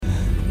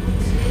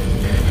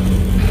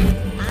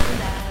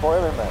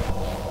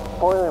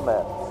Spoiler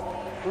Man.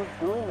 Who's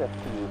doing this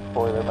to you,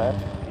 Spoiler Man?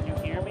 Can you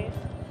hear me?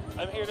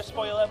 I'm here to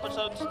spoil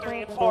episodes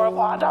 3 and 4 of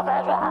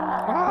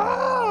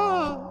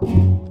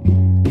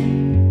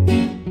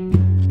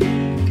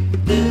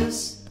WandaVision!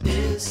 This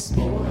is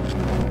spoiler.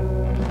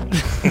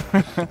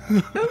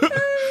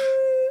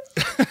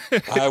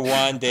 I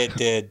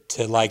wanted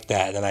to like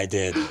that, and I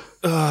did.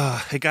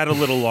 It got a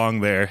little long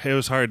there. It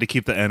was hard to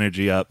keep the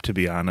energy up, to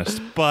be honest.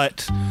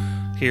 But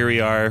here we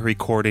are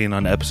recording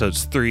on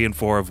episodes 3 and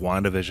 4 of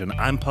WandaVision.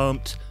 I'm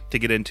pumped to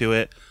get into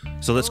it.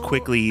 So let's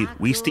quickly,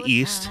 west to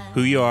east,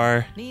 who you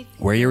are,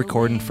 where you're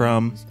recording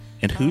from,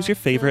 and who's your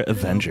favorite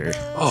Avenger.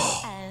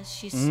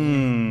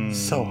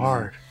 So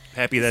hard.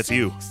 Happy that's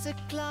you.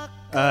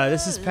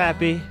 This is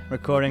Pappy,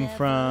 recording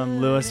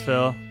from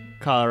Louisville,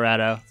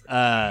 Colorado.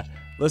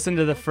 Listen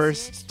to the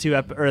first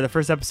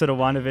episode of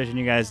WandaVision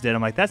you guys did.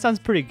 I'm like, that sounds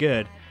pretty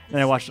good. And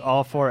I watched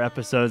all 4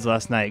 episodes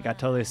last night. Got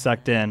totally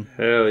sucked in.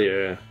 Hell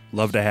yeah.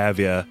 Love to have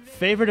you.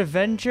 Favorite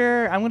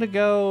Avenger? I'm going to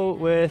go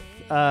with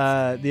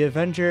the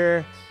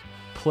Avenger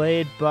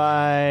played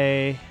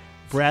by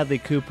Bradley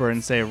Cooper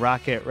and say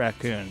Rocket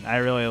Raccoon. I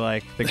really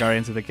like the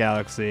Guardians of the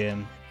Galaxy,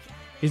 and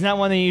he's not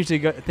one that you usually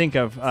think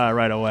of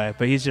right away,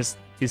 but he's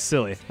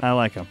silly. I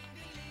like him.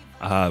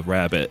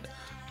 Rabbit.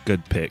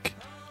 Good pick.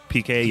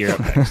 PK, you're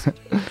up next.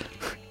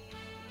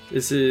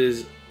 This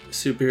is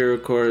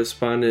superhero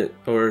correspondent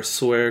or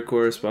swear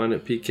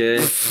correspondent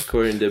PK,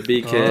 according to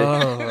BK.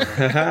 Oh,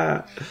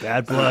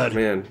 bad blood. Oh,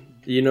 man,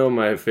 you know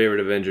my favorite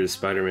Avenger is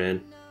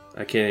Spider-Man.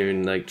 I can't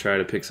even try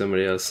to pick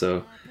somebody else,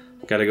 so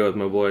gotta go with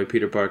my boy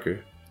Peter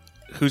Parker.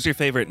 Who's your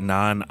favorite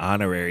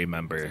non-honorary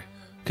member?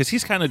 Because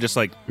he's kind of just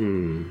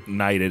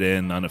knighted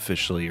in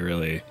unofficially,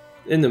 really.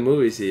 In the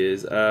movies, he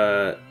is.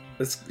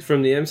 That's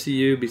from the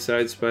MCU.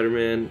 Besides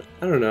Spider-Man,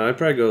 I don't know. I'd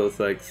probably go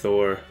with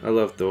Thor. I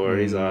love Thor.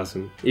 He's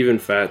awesome. Even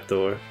fat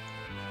Thor.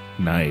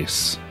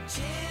 Nice.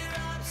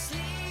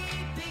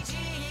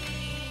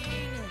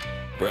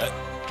 Brett,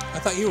 I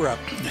thought you were up.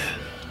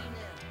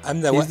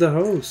 He's the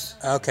host.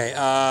 Okay,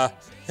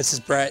 this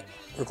is Brett,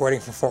 recording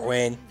from Fort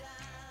Wayne.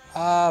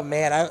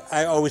 Man,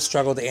 I always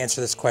struggle to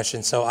answer this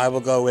question, so I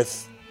will go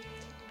with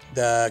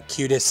the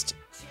cutest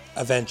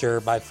Avenger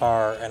by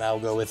far, and I'll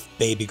go with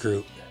Baby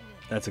Groot.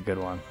 That's a good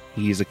one.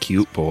 He's a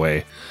cute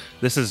boy.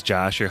 This is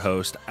Josh, your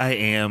host. I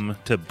am,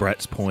 to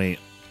Brett's point,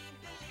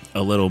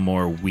 a little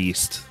more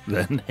weast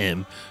than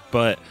him,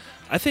 but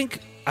I think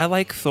I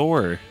like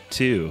Thor,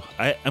 too.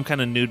 I'm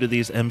kind of new to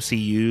these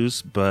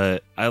MCUs,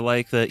 but I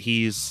like that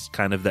he's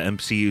kind of the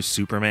MCU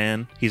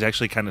Superman. He's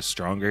actually kind of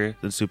stronger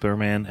than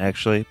Superman,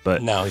 actually.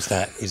 But No, he's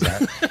not. He's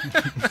not.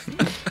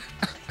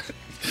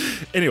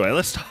 Anyway,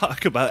 let's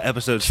talk about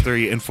episodes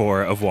 3 and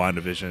 4 of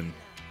WandaVision.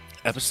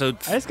 I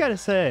just gotta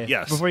say,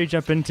 yes, before you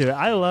jump into it,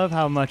 I love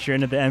how much you're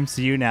into the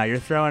MCU now. You're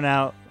throwing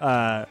out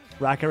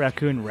Rocket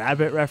Raccoon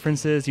Rabbit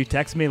references. You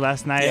texted me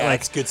last night, Yeah,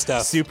 it's good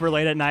stuff. super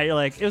late at night. You're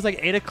like, it was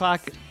 8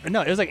 o'clock.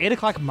 No, it was 8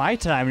 o'clock my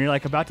time. And you're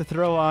about to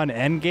throw on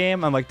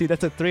Endgame. I'm like, dude,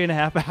 that's a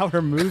 3.5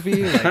 hour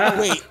movie.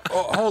 Wait,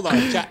 hold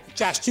on,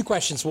 Josh. 2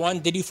 questions. 1,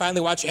 did you finally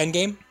watch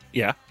Endgame?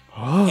 Yeah.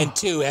 And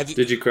 2, have you?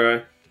 Did you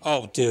cry?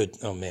 Oh, dude.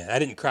 Oh man, I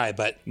didn't cry,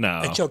 but No.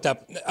 I choked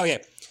up.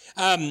 Okay.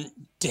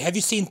 Have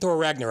you seen Thor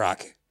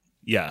Ragnarok?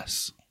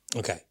 Yes.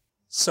 Okay.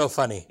 So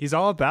funny. He's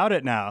all about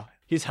it now.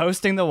 He's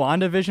hosting the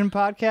WandaVision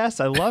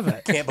podcast. I love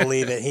it. Can't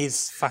believe it.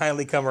 He's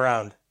finally come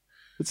around.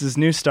 It's his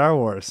new Star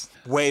Wars.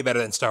 Way better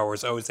than Star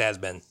Wars. Always has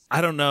been.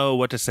 I don't know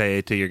what to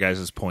say to your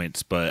guys'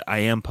 points, but I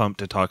am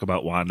pumped to talk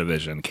about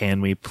WandaVision. Can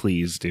we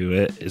please do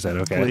it? Is that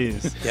okay?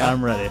 Please. Yeah.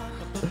 I'm ready.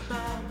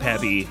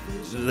 Pappy,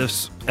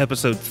 this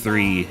episode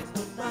 3,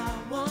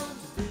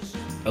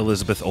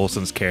 Elizabeth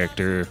Olsen's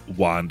character,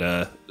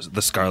 Wanda,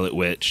 the Scarlet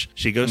Witch,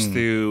 she goes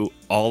through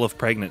all of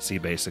pregnancy,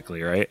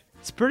 basically, right?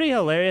 It's pretty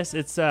hilarious.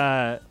 It's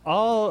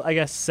all, I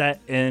guess, set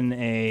in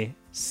a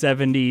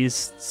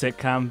 70s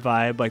sitcom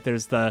vibe.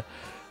 There's the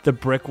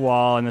brick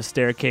wall and the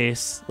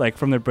staircase,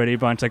 from the Brady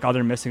Bunch. All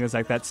they're missing is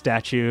that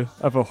statue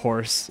of a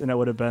horse, and it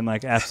would have been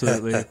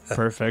absolutely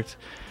perfect.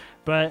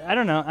 But I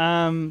don't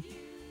know.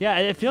 Yeah,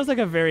 it feels like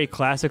a very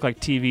classic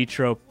TV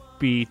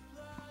trope-y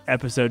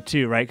episode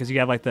too, right? Because you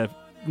have the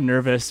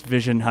nervous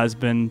Vision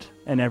husband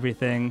and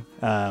everything.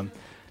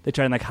 They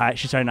try and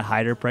she's trying to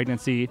hide her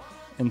pregnancy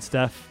and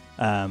stuff.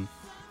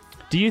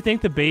 Do you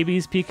think the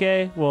babies,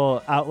 PK,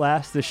 will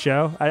outlast the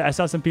show? I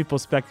saw some people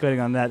speculating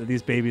on that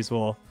these babies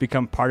will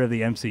become part of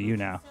the MCU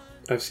now.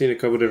 I've seen a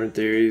couple different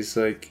theories.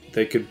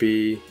 They could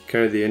be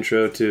kind of the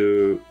intro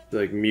to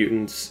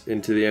mutants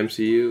into the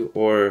MCU,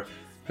 or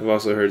I've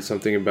also heard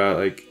something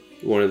about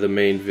one of the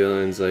main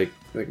villains, like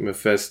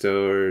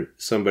Mephisto or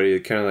somebody,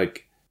 kind of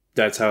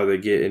that's how they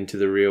get into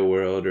the real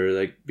world,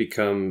 or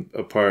become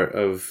a part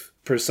of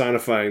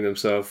personifying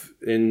themselves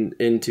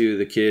into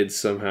the kids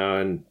somehow.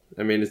 And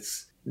I mean,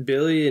 it's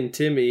Billy and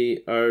Timmy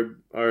are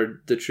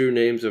the true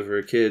names of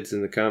her kids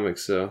in the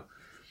comics. So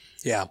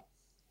yeah,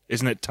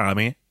 isn't it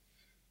Tommy,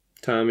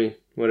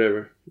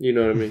 whatever, you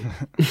know what I mean?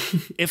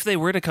 If they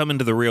were to come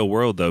into the real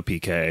world, though,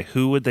 PK,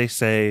 who would they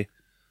say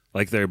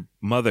their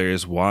mother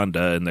is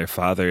Wanda and their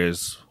father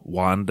is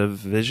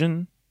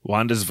WandaVision?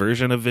 Wanda's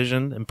version of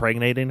Vision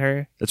impregnating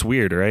her. That's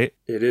weird, right?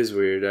 It is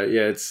weird.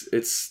 Yeah,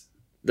 it's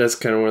that's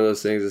kind of one of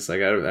those things. It's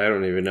like I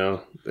don't even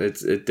know.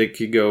 They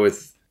could go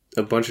with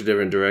a bunch of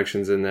different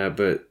directions in that,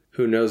 but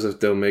who knows if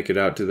they'll make it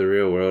out to the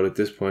real world at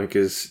this point,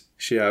 because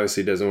she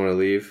obviously doesn't want to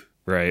leave.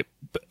 Right.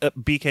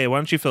 BK, why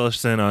don't you fill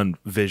us in on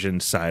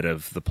Vision's side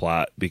of the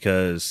plot?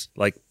 Because,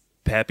 like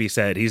Pappy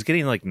said, he's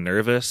getting like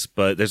nervous,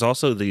 but there's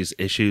also these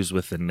issues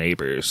with the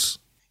neighbors.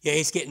 Yeah,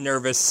 he's getting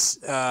nervous.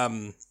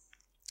 Let's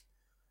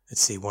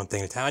see, one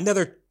thing at a time.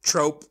 Another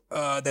trope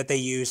that they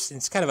use, and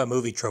it's kind of a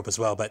movie trope as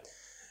well, but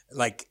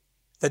like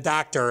the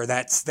doctor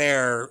that's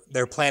there,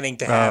 they're planning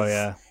to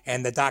have,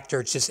 and the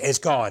doctor just is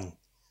gone.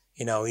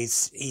 You know,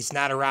 he's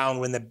not around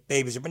when the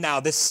babies are. But now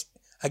this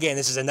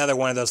is another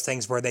one of those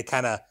things where they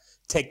kind of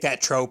take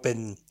that trope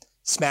and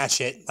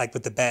smash it, like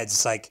with the beds.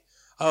 It's like,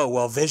 oh,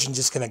 well, Vision's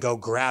just going to go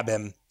grab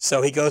him.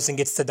 So he goes and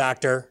gets the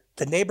doctor.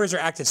 The neighbors are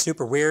acting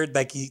super weird.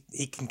 Like he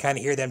can kind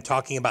of hear them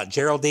talking about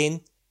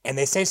Geraldine. And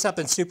they say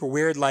something super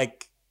weird,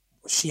 like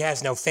she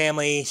has no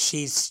family.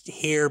 She's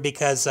here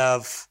because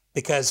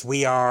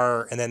we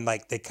are. And then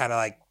like they kind of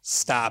like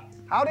stop.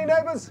 Howdy,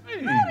 neighbors.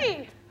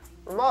 Howdy.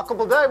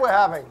 Remarkable day we're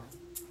having.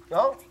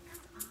 No?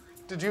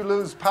 Did you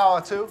lose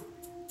power too?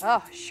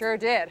 Oh, sure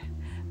did.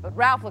 But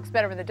Ralph looks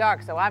better in the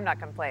dark, so I'm not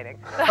complaining.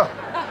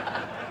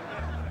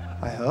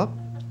 I hope.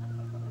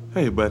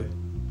 Hey, buddy.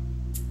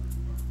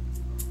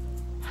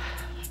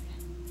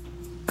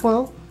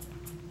 Well,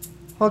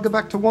 I'll get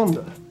back to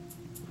Wanda.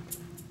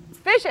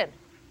 Vision.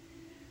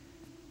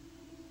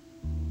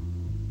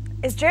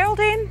 Is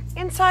Geraldine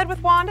inside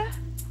with Wanda?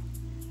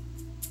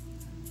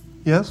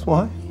 Yes,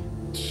 why?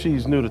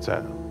 She's new to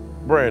town.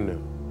 Brand new.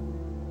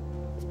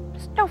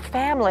 There's no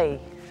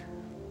family.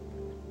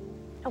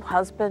 No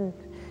husband.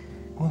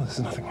 Well, there's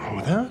nothing wrong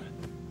with that.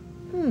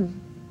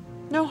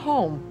 No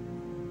home.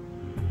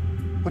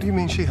 What do you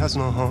mean she has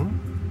no home?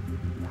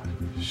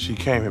 She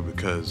came here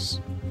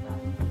because...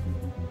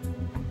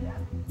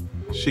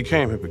 She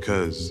came here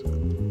because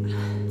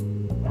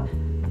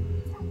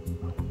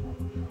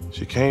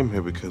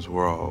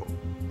we're all...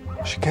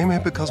 She came here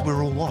because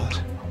we're all what?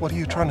 What are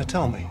you trying to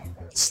tell me?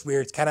 It's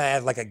weird. It kind of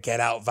had like a Get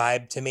Out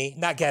vibe to me.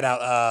 Not Get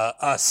Out,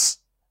 Us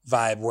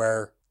vibe,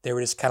 where they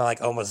were just kind of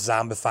like almost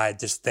zombified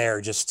just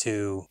there just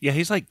to... Yeah,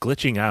 he's like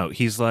glitching out.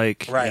 He's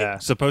like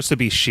supposed to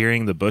be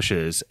shearing the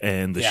bushes,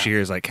 and the shear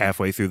is like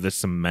halfway through the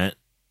cement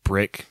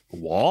brick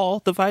wall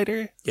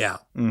divider. Yeah.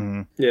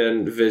 Mm-hmm. Yeah,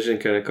 and Vision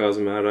kind of calls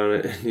him out on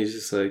it, and he's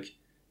just like,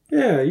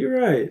 yeah, you're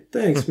right.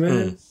 Thanks,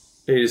 man.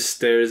 And he just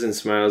stares and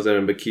smiles at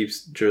him, but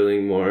keeps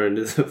drilling more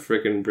into the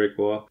freaking brick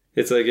wall.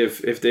 It's like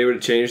if they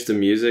would change the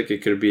music,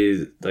 it could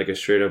be like a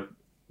straight up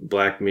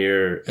Black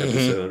Mirror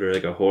episode or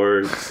like a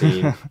horror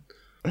scene.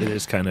 It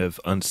is kind of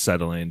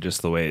unsettling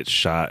just the way it's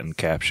shot and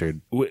captured.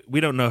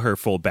 We don't know her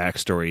full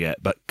backstory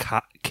yet, but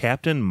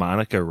Captain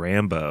Monica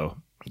Rambeau,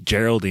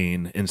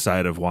 Geraldine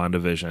inside of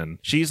WandaVision,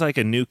 she's like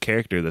a new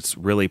character that's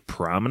really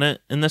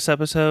prominent in this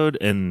episode.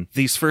 And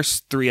these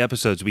first 3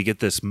 episodes, we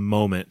get this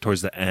moment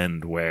towards the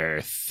end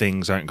where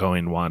things aren't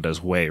going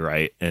Wanda's way,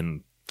 right?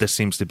 And this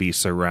seems to be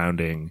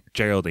surrounding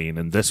Geraldine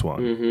in this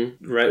one.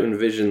 Mm-hmm. Right when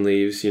Vision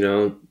leaves,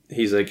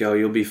 he's like, oh,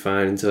 you'll be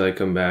fine until I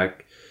come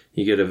back.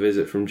 You get a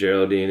visit from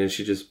Geraldine, and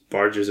she just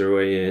barges her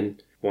way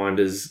in.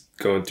 Wanda's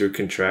going through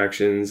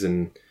contractions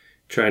and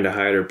trying to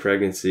hide her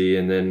pregnancy,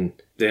 and then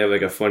they have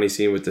like a funny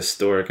scene with the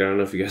stork. I don't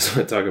know if you guys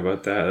want to talk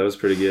about that. That was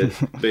pretty good.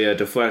 But yeah,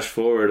 to flash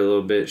forward a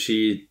little bit,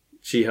 she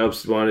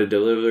helps Wanda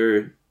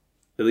deliver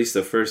at least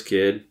the first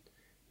kid.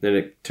 Then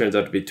it turns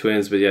out to be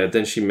twins. But yeah,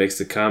 then she makes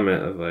the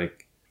comment of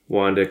like,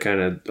 Wanda kind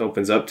of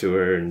opens up to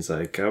her and is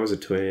like, I was a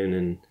twin.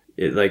 And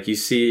it like, you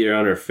see her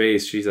on her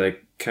face, she's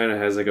like, kind of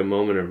has like a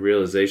moment of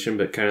realization,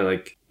 but kind of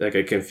like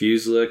a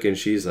confused look, and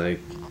she's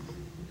like,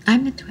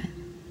 I'm a twin.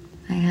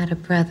 I had a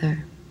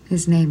brother.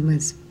 His name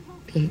was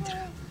Pietro.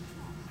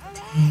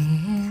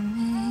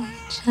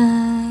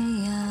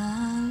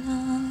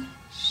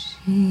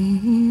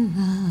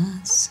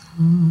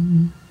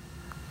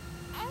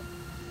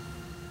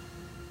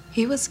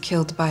 He was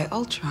killed by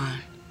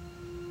Ultron,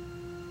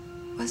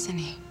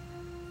 wasn't he?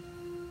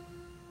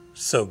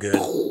 So good.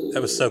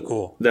 That was so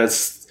cool.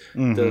 That's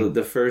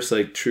the first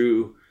like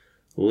true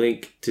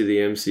link to the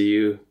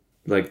MCU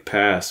like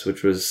pass,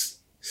 which was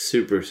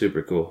super,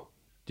 super cool.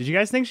 Did you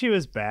guys think she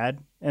was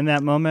bad in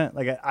that moment?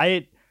 Like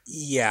I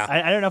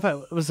don't know if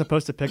I was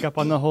supposed to pick up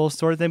on the whole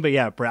sword thing, but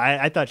yeah,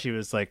 I thought she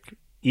was like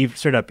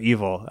straight up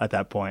evil at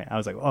that point. I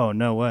was like, oh,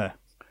 no way.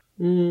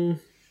 I don't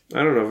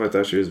know if I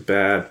thought she was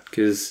bad,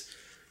 because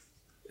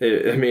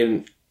I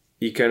mean,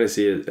 you kind of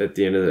see it at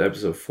the end of the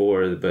episode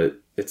 4, but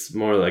it's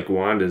more like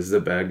Wanda's the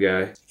bad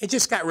guy. It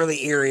just got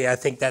really eerie. I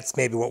think that's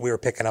maybe what we were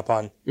picking up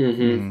on.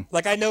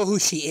 Like, I know who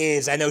she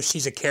is. I know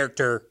she's a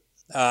character,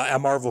 a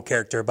Marvel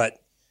character, but,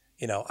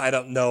 I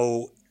don't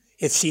know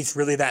if she's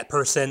really that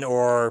person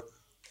or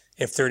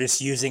if they're just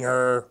using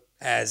her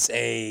as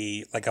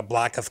a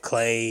block of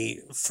clay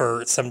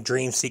for some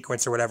dream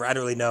sequence or whatever. I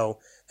don't really know.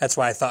 That's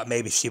why I thought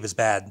maybe she was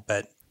bad,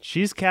 but...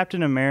 She's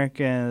Captain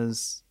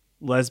America's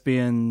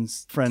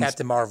lesbian's friend.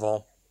 Captain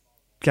Marvel.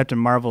 Captain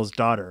Marvel's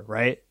daughter,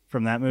 right?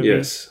 From that movie?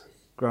 Yes.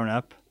 Grown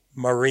up?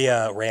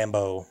 Maria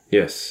Rambeau.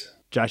 Yes.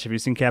 Josh, have you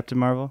seen Captain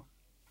Marvel?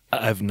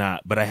 I've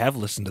not, but I have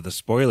listened to the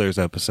spoilers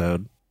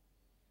episode.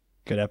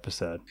 Good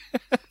episode.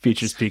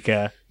 Features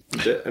PK.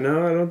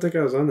 No, I don't think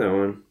I was on that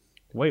one.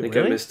 Wait, I think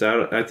really? I missed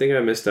out. I think I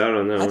missed out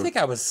on that one. I think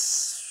I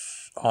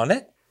was on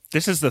it.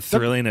 This is the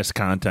thrillingness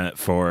content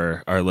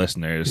for our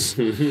listeners.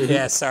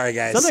 Yeah, sorry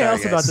guys. Something Sorry,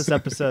 else guys. about this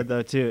episode,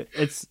 though, too.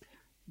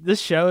 This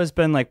show has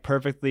been like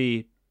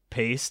perfectly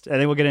paced. I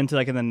think we'll get into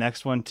like in the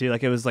next one too.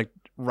 Like it was like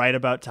right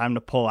about time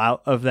to pull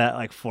out of that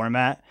like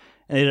format,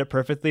 and they did it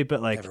perfectly.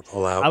 But like, Never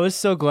pull out. I was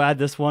so glad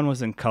this one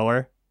was in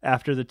color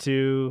after the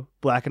two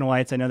black and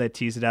whites. I know they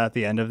teased it out at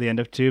the end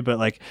of two, but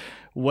like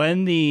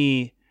when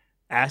the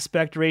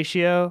aspect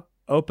ratio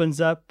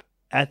opens up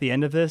at the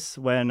end of this,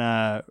 when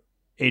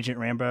Agent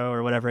Rambeau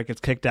or whatever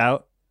gets kicked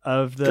out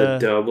of the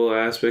double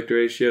aspect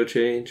ratio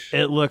change.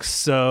 it looks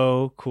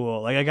so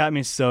cool. Like it got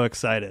me so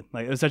excited.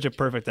 Like it was such a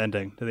perfect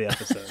ending to the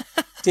episode.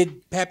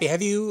 Did Pappy,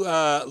 have you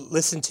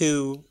listened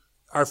to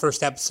our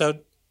first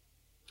episode?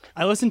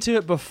 I listened to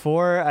it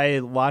before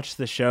I watched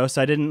the show,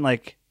 so I didn't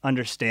like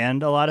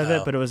understand a lot of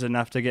it, but it was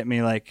enough to get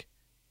me like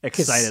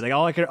excited. Like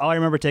all I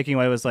remember taking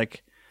away was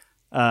like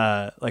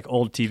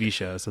old TV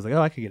shows. So I was like,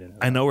 oh, I could get into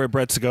that. I know where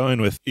Brett's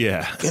going with,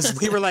 yeah. Because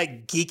we were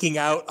like geeking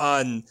out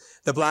on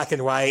the black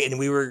and white, and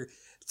we were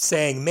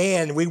saying,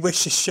 man, we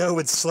wish the show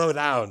would slow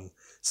down.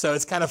 So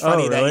it's kind of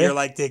funny that you're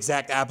like the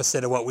exact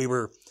opposite of what we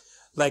were.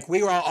 Like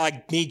we were all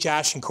like me,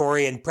 Josh, and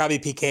Corey, and probably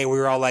PK. We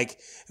were all like,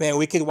 man,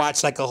 we could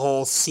watch like a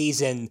whole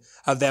season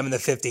of them in the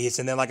 50s,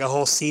 and then like a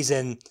whole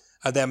season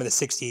of them in the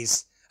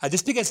 60s.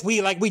 Just because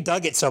we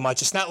dug it so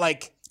much. It's not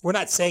like we're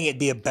not saying it'd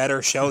be a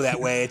better show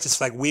that way. It's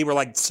just like we were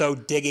like so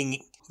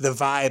digging the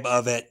vibe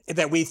of it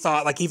that we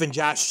thought, like even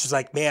Josh was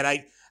like, man,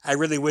 I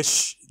really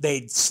wish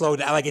they'd slow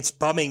down. Like it's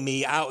bumming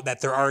me out that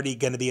they're already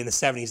going to be in the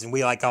 70s, and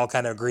we like all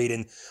kind of agreed,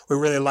 and we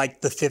really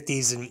liked the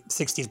 50s and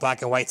 60s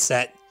black and white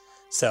set.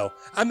 So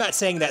I'm not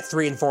saying that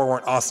 3 and 4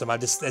 weren't awesome.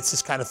 It's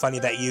just kind of funny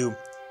that you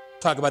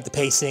talk about the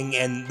pacing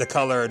and the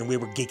color, and we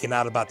were geeking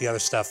out about the other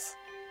stuff.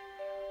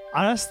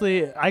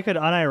 Honestly, I could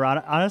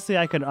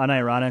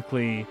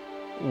unironically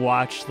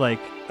watch like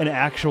an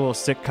actual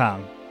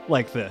sitcom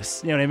like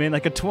this. You know what I mean?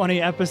 Like a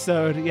 20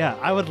 episode. Yeah,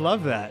 I would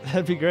love that.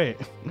 That'd be great.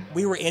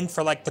 We were in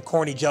for like the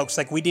corny jokes.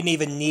 Like we didn't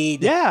even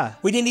need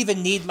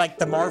like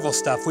the Marvel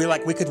stuff.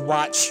 We could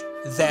watch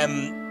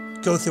them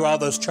go through all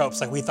those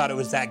tropes. Like we thought it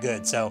was that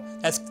good. So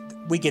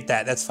we get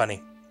that. That's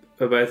funny.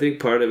 But I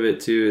think part of it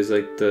too is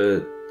like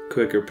the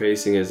quicker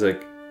pacing is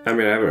like, I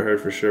mean, I haven't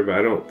heard for sure, but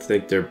I don't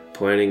think they're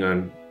planning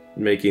on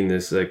making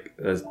this like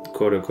a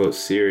quote unquote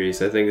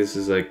series. I think this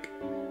is like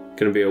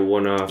going to be a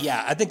one-off.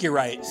 Yeah, I think you're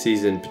right.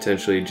 Season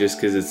potentially, just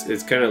because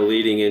it's kind of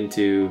leading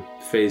into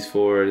Phase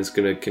 4 and it's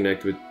going to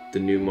connect with the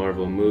new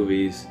Marvel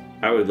movies.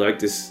 I would like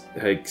to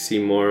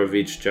see more of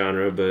each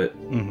genre, but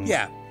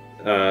yeah.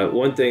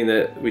 One thing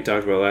that we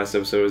talked about last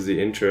episode was the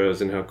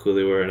intros and how cool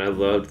they were, and I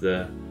loved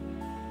the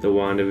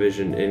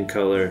WandaVision in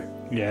color.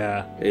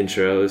 Yeah.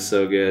 Intro. It was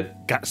so good.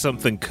 Got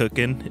something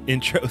cooking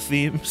intro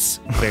themes.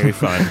 Very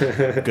fun.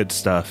 Good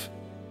stuff.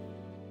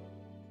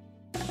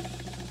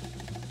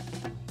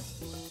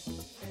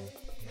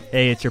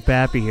 Hey, it's your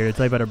Pappy here to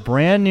tell you about a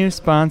brand new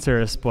sponsor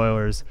of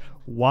Spoilers,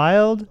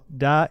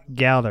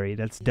 Wild.Gallery.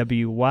 That's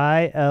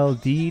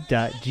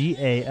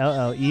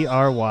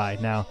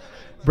WYLD.GALLERY. Now,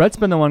 Brett's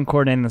been the one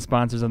coordinating the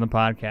sponsors on the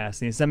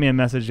podcast, and he sent me a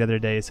message the other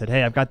day. He said,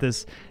 hey, I've got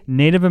this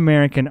Native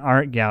American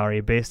art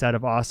gallery based out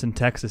of Austin,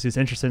 Texas, who's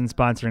interested in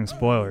sponsoring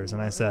Spoilers.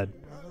 And I said,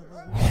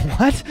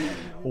 what?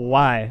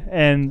 Why?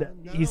 And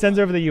he sends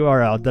over the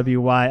URL,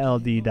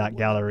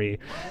 WYLD.Gallery.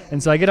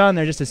 And so I get on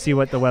there just to see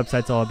what the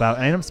website's all about,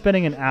 and I end up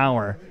spending an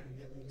hour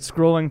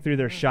scrolling through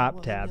their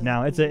shop tab.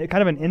 Now, it's a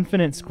kind of an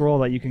infinite scroll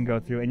that you can go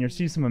through, and you'll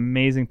see some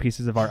amazing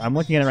pieces of art. I'm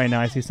looking at it right now.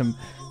 I see some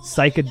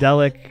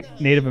psychedelic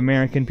Native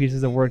American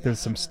pieces of work. There's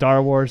some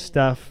Star Wars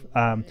stuff,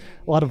 a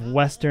lot of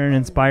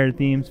Western-inspired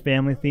themes,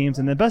 family themes.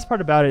 And the best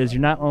part about it is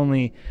you're not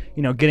only,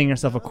 getting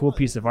yourself a cool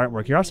piece of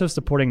artwork, you're also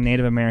supporting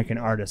Native American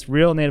artists,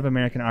 real Native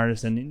American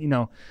artists. And,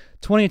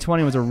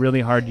 2020 was a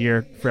really hard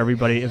year for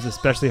everybody. It was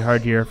especially a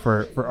hard year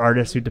for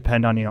artists who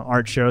depend on,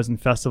 art shows and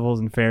festivals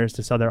and fairs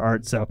to sell their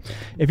art. So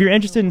if you're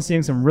interested in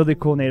seeing some really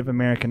cool Native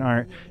American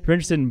art, if you're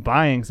interested in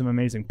buying some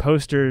amazing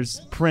posters,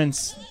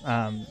 prints,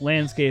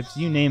 landscapes,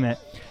 you name it,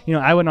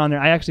 I went on there.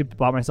 I actually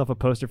bought myself a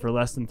poster for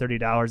less than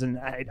 $30, and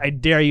I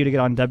dare you to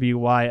get on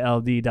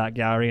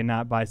WYLD.Gallery and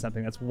not buy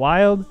something. That's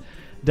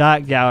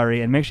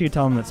wild.gallery, and make sure you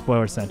tell them that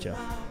Spoiler sent you.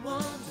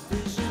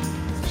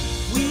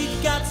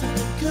 We've got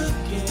something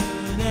cooking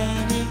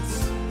and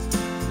it's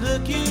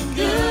looking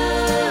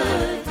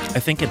good. I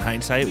think in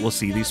hindsight, we'll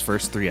see these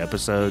first 3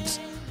 episodes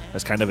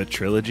as kind of a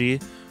trilogy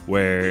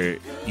where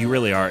you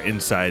really are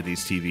inside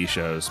these TV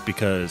shows,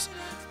 because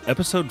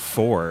episode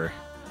 4,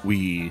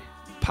 we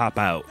pop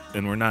out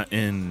and we're not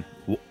in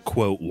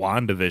quote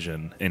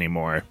WandaVision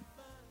anymore.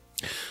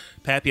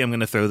 Pappy, I'm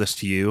going to throw this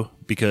to you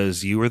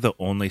because you were the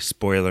only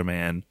spoiler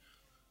man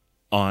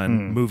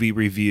on movie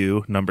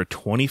review number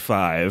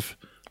 25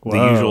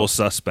 the usual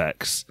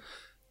suspects.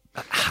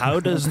 How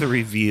does the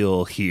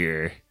reveal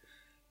here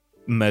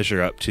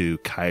measure up to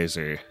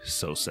Kaiser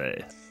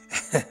Sose?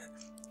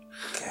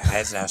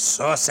 Kaiser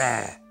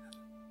Sose.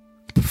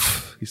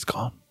 He's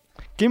gone.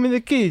 Give me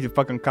the key, you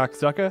fucking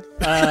cocksucker.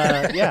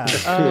 Yeah.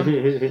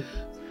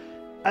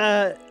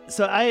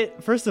 So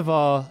first of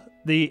all,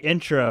 the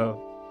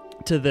intro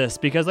to this,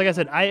 because like I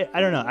said, I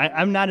don't know,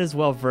 I'm not as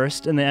well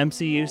versed in the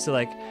MCU, so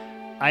like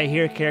I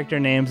hear character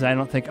names and I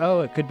don't think,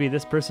 oh, it could be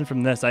this person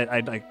from this.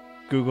 I'd like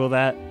Google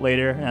that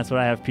later, and that's what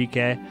I have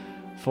PK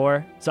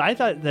for. So I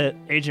thought that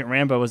Agent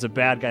Rambo was a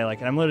bad guy, like,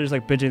 and I'm literally just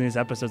like binging these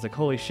episodes like,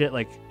 holy shit,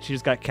 like she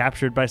just got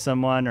captured by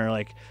someone, or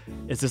like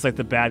it's just like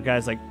the bad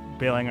guys like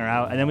bailing her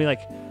out, and then we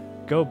like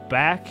go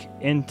back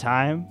in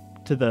time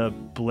to the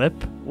blip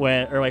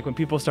when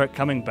people start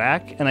coming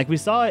back, and like we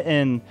saw it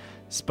in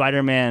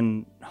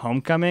Spider-Man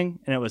Homecoming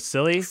and it was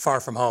silly. Far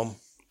From Home,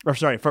 and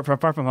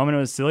it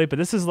was silly, but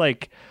this is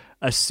like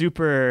a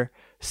super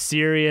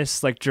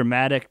serious, like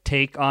dramatic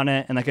take on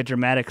it, and like a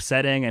dramatic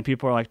setting, and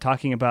people are like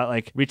talking about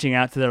like reaching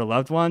out to their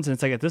loved ones, and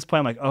it's like at this point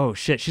I'm like, oh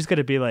shit, she's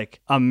gonna be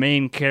like a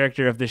main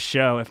character of this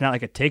show, if not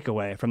like a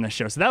takeaway from the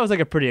show. So that was like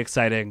a pretty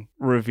exciting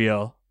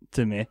reveal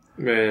to me.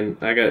 Man,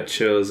 I got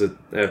chills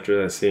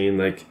after that scene.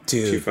 Like,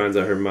 dude, she finds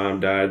out her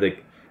mom died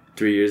like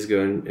 3 years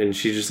ago, and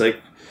she's just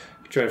like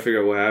trying to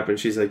figure out what happened.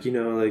 She's like,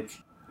 like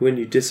when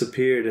you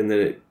disappeared, and then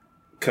it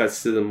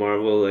cuts to the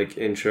Marvel like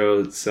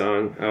intro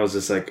song. I was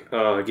just like,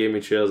 oh, it gave me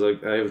chills.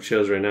 Like, I have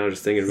chills right now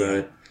just thinking about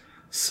it.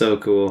 So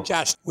cool.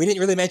 Josh, we didn't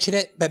really mention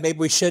it, but maybe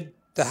we should.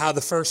 How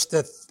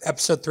the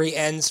episode 3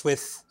 ends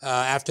with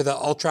after the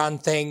Ultron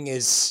thing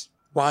is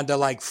Wanda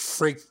like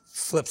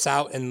flips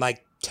out and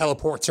like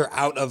teleports her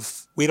out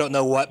of we don't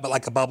know what, but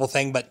like a bubble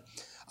thing. But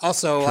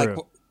also like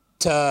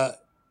to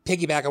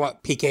piggyback on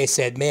what PK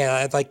said, man,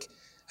 I'd like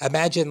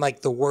imagine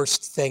like the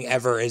worst thing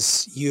ever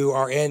is you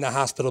are in a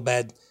hospital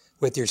bed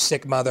with your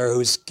sick mother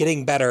who's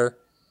getting better,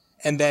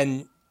 and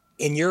then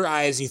in your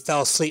eyes you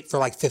fell asleep for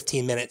like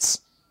 15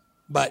 minutes,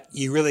 but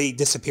you really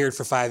disappeared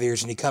for 5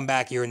 years, and you come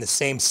back, you're in the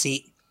same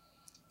seat,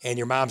 and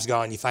your mom's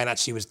gone. You find out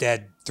she was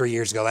dead 3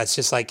 years ago. That's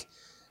just like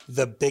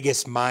the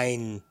biggest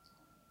mind,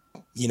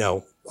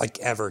 like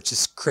ever. It's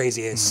just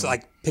crazy. It's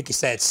like Picky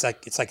said, it's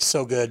like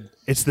so good.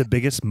 It's the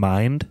biggest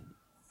mind.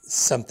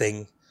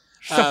 Something.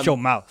 Shut your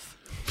mouth.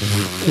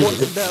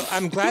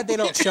 I'm glad they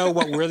don't show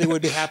what really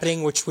would be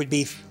happening, which would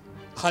be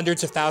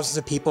hundreds of thousands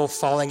of people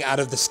falling out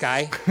of the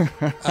sky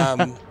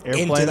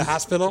into the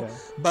hospital.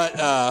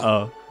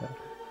 Yeah.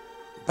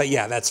 But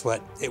yeah, that's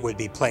what it would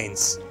be,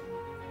 planes,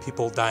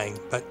 people dying.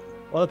 But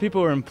well, the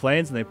people were in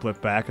planes and they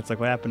flipped back. It's like,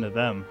 what happened to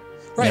them?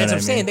 Right, that's what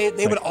I'm saying.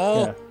 They would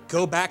all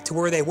go back to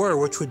where they were,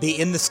 which would be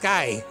in the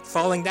sky,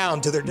 falling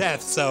down to their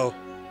death. So,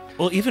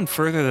 well, even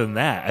further than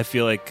that, I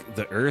feel like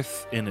the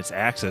Earth in its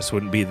axis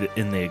wouldn't be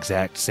in the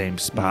exact same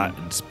spot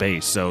in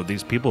space. So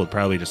these people would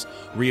probably just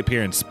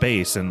reappear in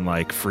space and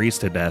like freeze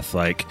to death,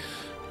 like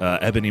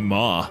Ebony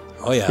Maw.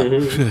 Oh yeah.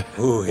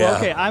 Ooh, yeah. Well,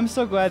 okay, I'm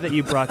so glad that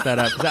you brought that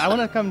up, because I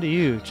want to come to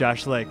you,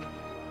 Josh. Like,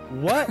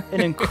 what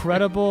an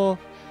incredible,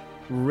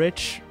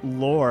 rich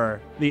lore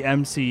the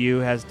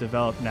MCU has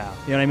developed now.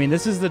 You know what I mean?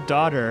 This is the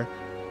daughter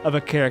of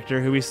a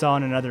character who we saw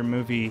in another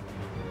movie,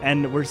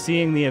 and we're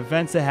seeing the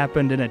events that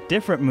happened in a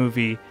different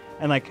movie,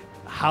 and like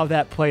how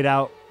that played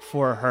out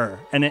for her.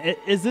 And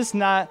is this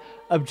not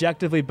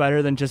objectively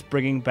better than just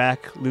bringing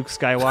back Luke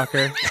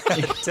Skywalker?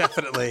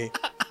 Definitely.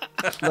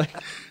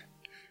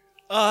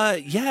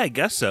 Yeah, I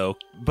guess so.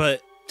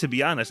 But to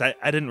be honest, I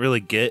didn't really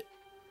get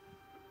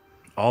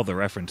all the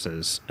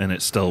references, and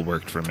it still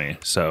worked for me.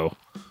 So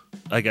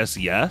I guess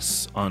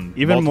yes on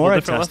even more a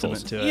different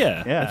testament levels. to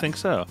it. Yeah, I think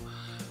so.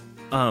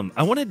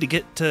 I wanted to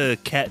get to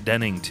Kat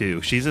Denning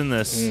too. She's in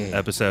this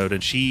episode,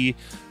 and she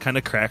kind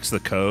of cracks the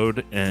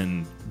code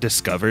and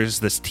discovers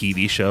this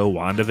TV show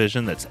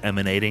WandaVision that's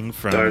emanating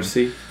from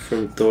Darcy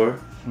from Thor.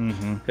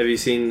 Mm-hmm. Have you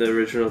seen the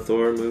original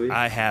Thor movie?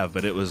 I have,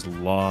 but it was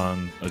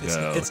long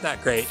ago. It's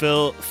not great.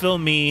 Fill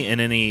me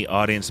and any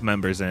audience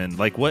members in.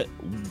 Like,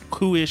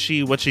 who is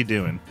she? What's she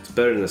doing? It's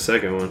better than the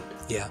second one.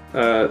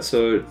 Yeah.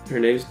 So her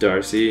name's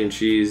Darcy, and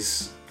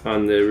she's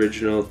on the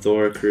original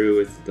Thor crew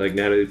with like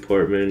Natalie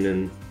Portman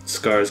and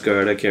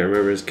Skarsgård. I can't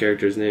remember his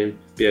character's name.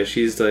 But yeah,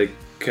 she's like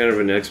kind of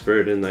an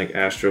expert in like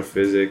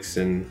astrophysics,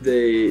 and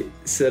they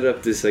set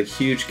up this like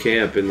huge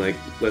camp in like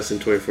less than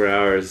 24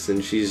 hours,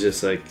 and she's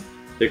just like,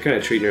 they're kind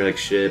of treating her like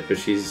shit, but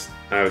she's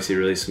obviously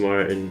really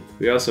smart. And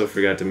we also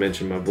forgot to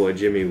mention my boy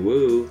Jimmy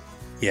Woo.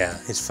 Yeah,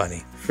 it's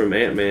funny. From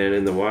Ant-Man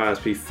and the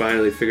Wasp. He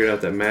finally figured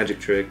out that magic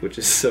trick, which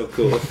is so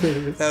cool.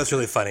 That was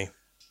really funny.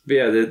 But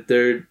yeah,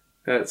 they're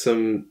at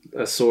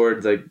a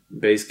sword like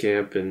base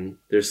camp, and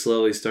they're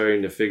slowly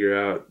starting to figure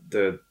out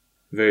the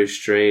very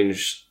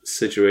strange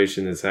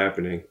situation that's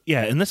happening.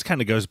 Yeah, and this kind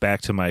of goes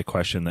back to my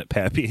question that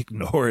Pappy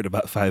ignored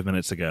about 5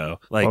 minutes ago.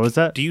 Like, what was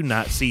that? Do you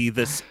not see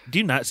this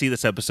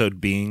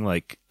episode being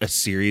like a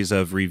series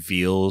of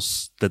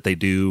reveals that they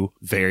do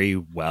very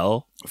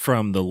well?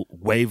 From the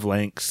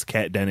wavelengths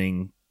Kat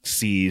Denning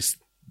sees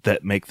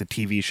that make the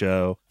TV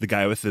show. The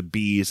guy with the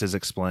bees is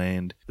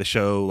explained. The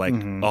show, like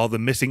all the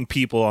missing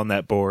people on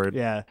that board.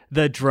 Yeah,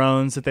 the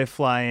drones that they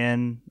fly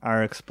in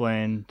are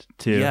explained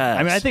too. Yes.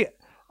 I mean, I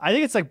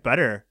think it's like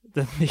better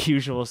than The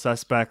Usual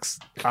Suspects,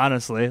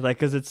 honestly. Like,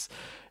 because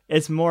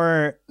it's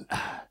more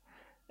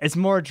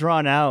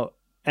drawn out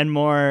and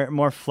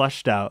more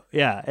fleshed out.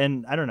 Yeah,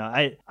 and I don't know.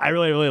 I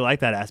really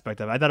like that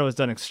aspect of it. I thought it was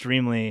done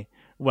extremely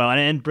well,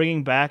 and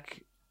bringing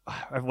back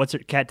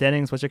Kat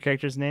Dennings, what's her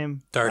character's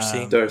name?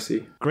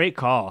 Darcy. Great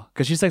call,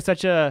 because she's like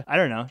such a, I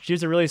don't know, she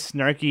was a really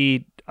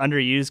snarky,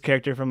 underused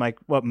character from like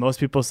what most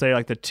people say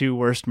like the 2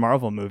 worst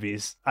Marvel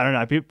movies. I don't know.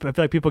 I feel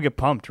like people get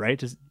pumped, right?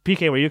 Just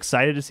PK, were you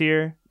excited to see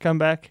her come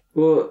back?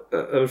 Well,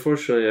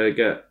 unfortunately,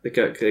 it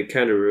got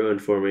kind of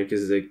ruined for me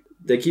because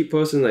they keep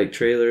posting like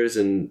trailers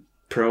and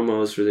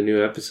promos for the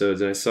new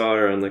episodes, and I saw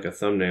her on like a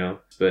thumbnail.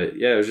 But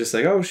yeah, it was just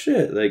like, oh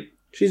shit, like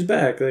she's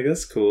back, like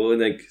that's cool.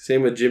 And like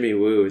same with Jimmy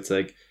Woo, it's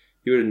like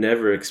you would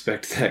never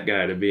expect that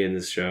guy to be in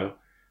this show,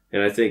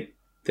 and I think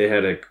they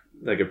had a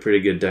pretty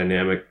good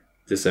dynamic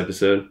this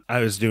episode. I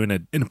was doing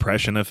an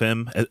impression of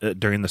him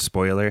during the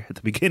spoiler at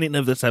the beginning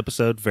of this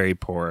episode. Very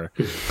poor.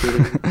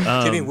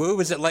 Jimmy Woo,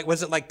 was it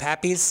like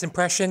Pappy's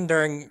impression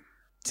during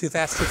Too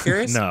Fast, Too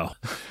Furious? No.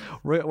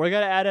 We're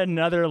gonna add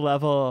another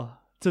level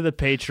to the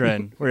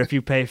patron, where if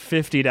you pay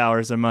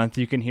 $50 a month,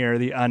 you can hear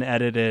the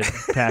unedited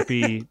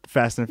Pappy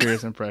Fast and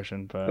Furious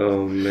impression. But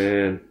oh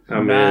man,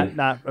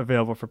 not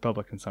available for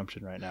public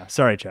consumption right now.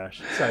 Sorry,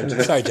 Josh.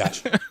 Sorry,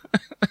 Josh.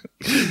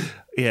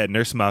 Yeah,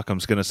 Nurse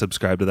Malcolm's going to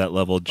subscribe to that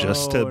level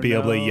just to be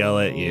able to yell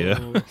at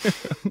you.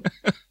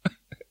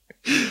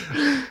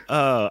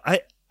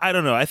 I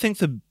don't know. I think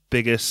the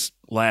biggest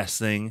last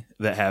thing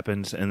that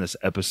happens in this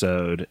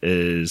episode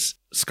is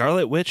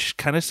Scarlet Witch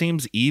kind of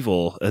seems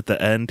evil at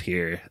the end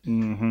here.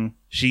 Mm-hmm.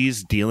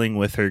 She's dealing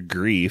with her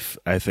grief,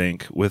 I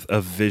think, with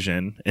a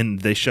vision, and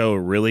they show a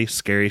really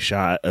scary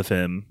shot of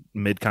him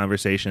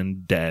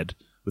mid-conversation dead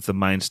with the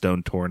Mind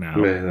Stone torn out.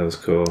 Man, that was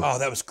cool. Oh,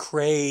 that was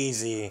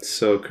crazy.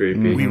 So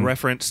creepy. We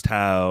referenced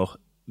how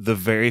the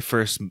very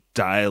first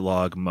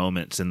dialogue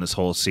moments in this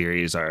whole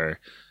series are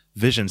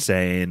Vision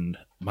saying,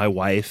 my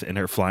wife and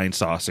her flying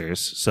saucers,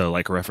 so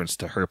like a reference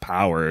to her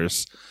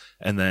powers,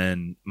 and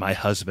then my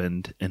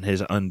husband and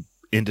his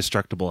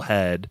indestructible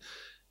head,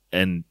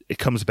 and it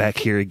comes back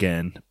here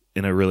again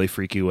in a really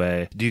freaky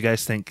way. Do you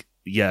guys think,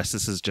 yes,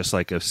 this is just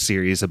like a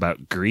series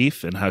about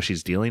grief and how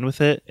she's dealing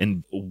with it?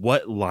 And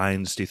what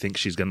lines do you think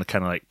she's going to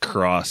kind of like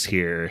cross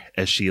here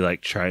as she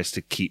like tries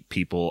to keep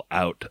people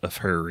out of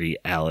her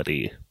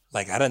reality?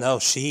 Like, I don't know.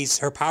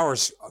 Her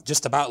power's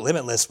just about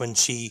limitless when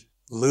she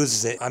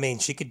loses it. I mean,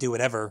 she could do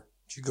whatever.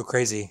 She'd go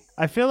crazy.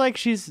 I feel like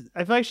she's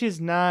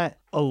not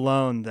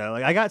alone though.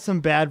 Like, I got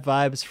some bad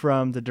vibes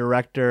from the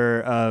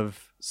director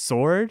of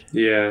Sword.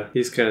 Yeah,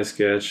 he's kind of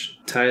sketch.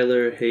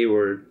 Tyler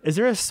Hayward. Is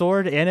there a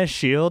sword and a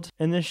shield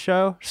in this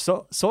show?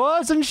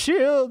 Swords and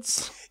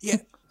shields. Yeah.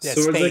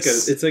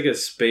 Sword's it's like a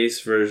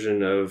space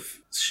version of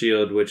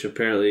S.H.I.E.L.D., which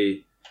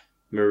apparently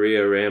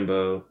Maria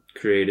Rambeau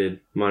created,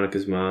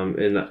 Monica's mom.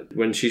 And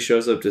when she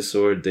shows up to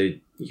Sword,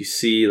 you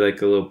see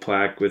like a little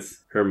plaque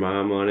with her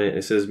mom on it.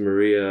 It says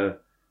Maria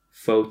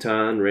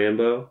Photon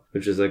Rambeau,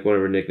 which is like one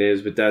of her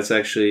nicknames, but that's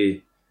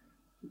actually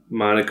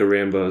Monica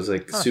Rambeau's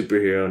like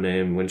superhero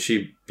name when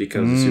she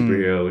becomes a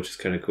superhero, which is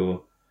kind of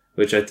cool.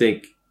 Which I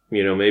think,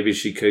 maybe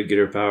she could get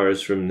her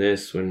powers from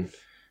this when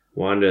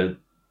Wanda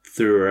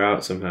threw her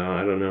out somehow.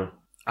 I don't know.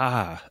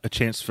 A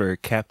chance for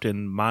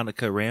Captain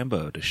Monica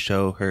Rambeau to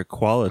show her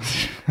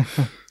quality.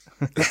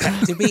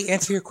 Did we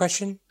answer your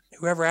question?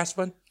 Whoever asked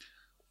one?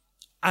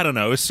 I don't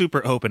know. It's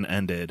super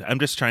open-ended. I'm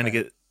just trying to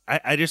get...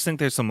 I just think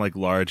there's some like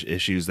large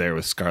issues there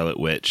with Scarlet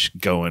Witch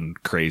going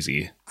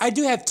crazy. I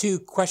do have 2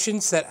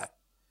 questions that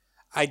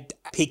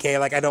PK,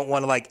 like I don't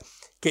want to like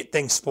get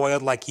things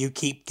spoiled like you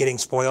keep getting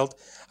spoiled.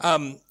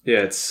 Yeah,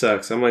 it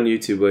sucks. I'm on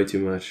YouTube way too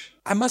much.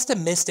 I must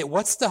have missed it.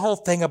 What's the whole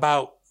thing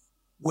about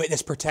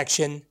witness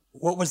protection?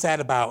 What was that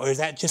about? Or is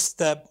that just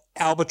the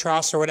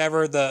albatross or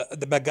whatever, the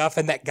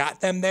MacGuffin that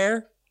got them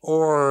there?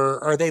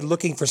 Or are they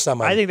looking for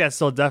someone? I think that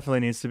still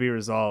definitely needs to be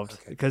resolved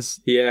because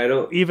I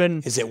don't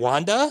even. Is it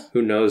Wanda?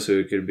 Who knows who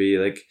it could be?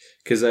 Like,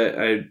 because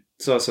I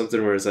saw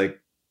something where it's like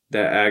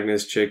that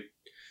Agnes chick.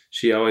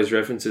 She always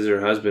references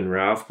her husband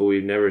Ralph, but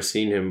we've never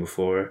seen him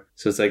before.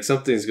 So it's like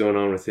something's going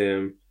on with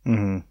him.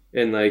 Mm-hmm.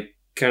 And like,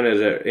 kind of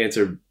to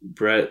answer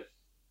Brett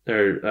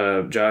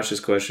or Josh's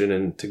question,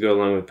 and to go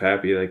along with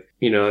Pappy, like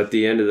at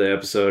the end of the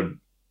episode,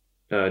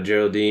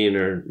 Geraldine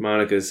or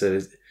Monica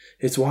said,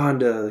 "It's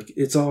Wanda. Like,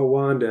 it's all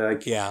Wanda."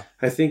 Like, yeah.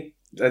 I think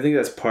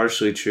that's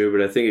partially true,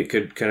 but I think it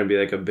could kind of be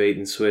like a bait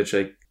and switch,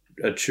 like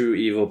a true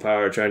evil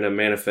power trying to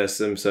manifest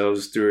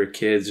themselves through her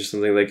kids or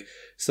something. Like,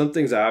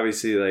 something's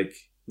obviously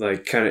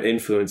like kind of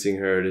influencing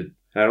her to.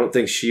 I don't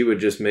think she would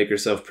just make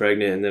herself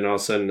pregnant and then all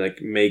of a sudden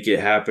like make it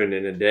happen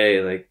in a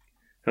day. Like,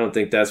 I don't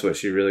think that's what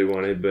she really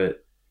wanted.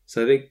 But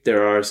so I think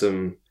there are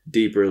some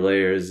deeper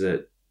layers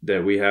that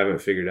we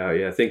haven't figured out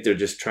yet. I think they're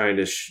just trying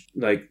to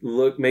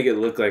make it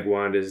look like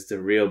Wanda's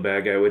the real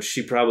bad guy, which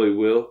she probably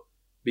will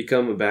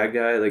become a bad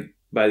guy. Like,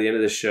 by the end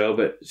of the show,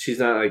 but she's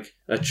not like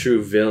a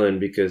true villain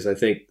because I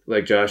think,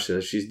 like Josh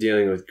says, she's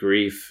dealing with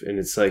grief, and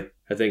it's like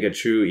I think a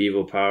true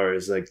evil power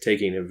is like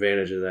taking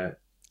advantage of that.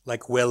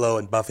 Like Willow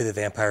and Buffy the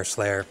Vampire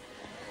Slayer.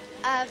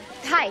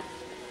 Hi.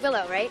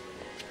 Willow, right?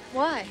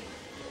 Why?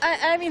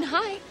 I mean,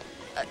 hi.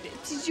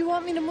 Did you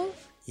want me to move?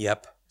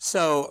 Yep.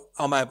 So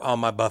all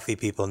my Buffy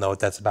people know what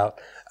that's about.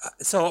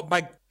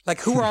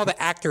 Who are all the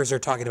actors they're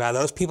talking about?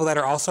 Those people that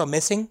are also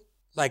missing?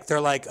 Like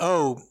they're like,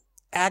 oh,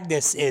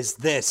 Agnes is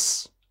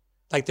this.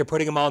 Like they're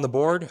putting them all on the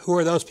board. Who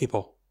are those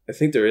people? I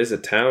think there is a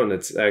town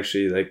that's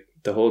actually like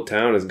the whole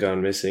town has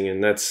gone missing,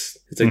 and it's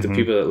like the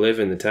people that live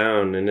in the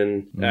town, and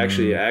then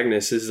actually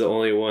Agnes is the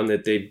only one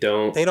that they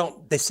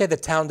say the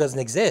town doesn't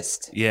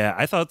exist. Yeah,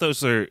 I thought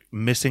those are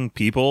missing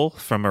people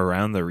from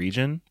around the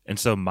region, and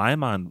so my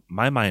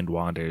mind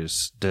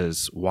wanders.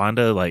 Does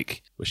Wanda,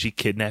 like, was she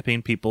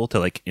kidnapping people to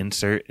like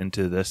insert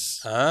into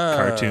this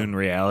cartoon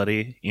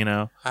reality, you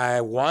know?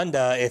 I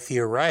wonder if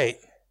you're right.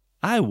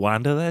 I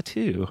wonder that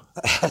too.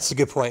 That's a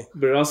good point.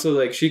 But also,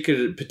 like, she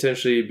could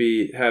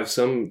potentially have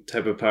some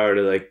type of power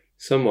to like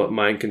somewhat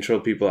mind control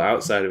people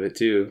outside of it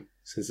too,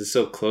 since it's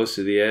so close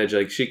to the edge.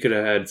 Like, she could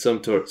have had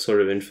some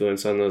sort of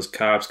influence on those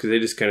cops because they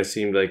just kind of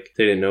seemed like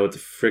they didn't know what the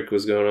frick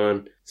was going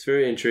on. It's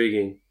very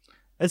intriguing.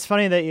 It's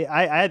funny that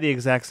I had the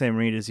exact same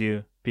read as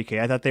you,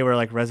 PK. I thought they were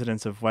like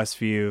residents of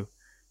Westview,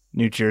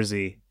 New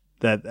Jersey.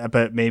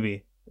 But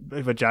maybe.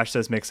 What Josh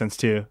says makes sense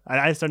too.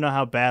 I just don't know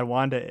how bad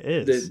Wanda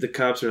is. The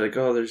cops are like,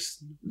 oh,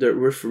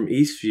 we're from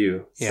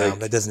Eastview. Yeah, like,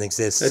 that doesn't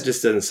exist. That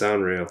just doesn't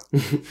sound real.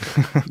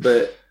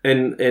 But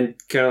and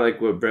kind of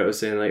like what Brett was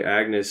saying, like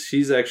Agnes,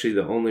 she's actually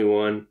the only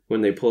one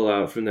when they pull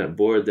out from that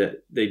board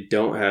that they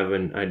don't have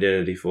an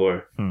identity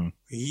for.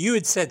 You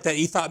had said that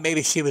you thought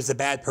maybe she was the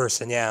bad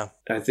person. Yeah,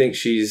 I think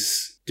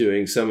she's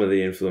doing some of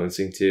the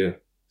influencing too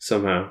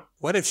somehow.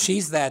 What if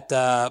she's that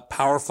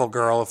powerful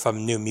girl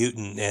from New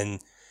Mutant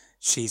and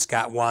she's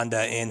got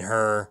Wanda in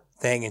her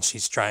thing and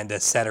she's trying to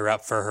set her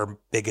up for her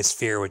biggest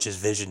fear, which is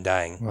Vision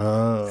dying.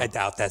 Oh. I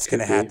doubt that's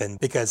going to happen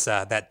because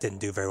that didn't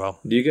do very well.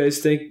 Do you guys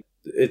think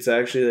it's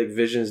actually like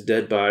Vision's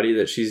dead body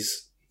that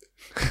she's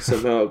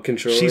somehow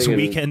controlling? She's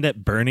Weekend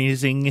at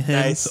Bernie'sing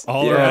him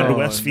all around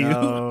Westview.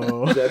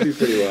 No. That'd be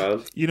pretty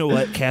wild. You know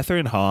what?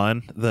 Catherine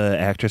Hahn, the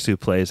actress who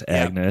plays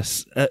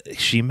Agnes,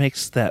 she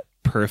makes that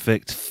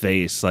perfect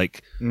face,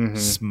 like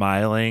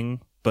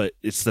smiling, but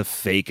it's the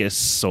fakest,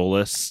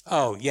 soulless.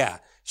 Oh, yeah.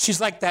 She's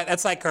like that.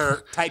 That's like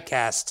her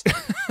typecast.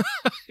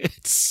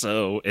 It's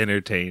so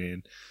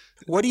entertaining.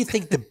 What do you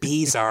think the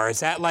bees are?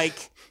 Is that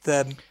like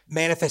the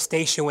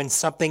manifestation when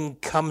something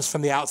comes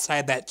from the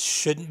outside that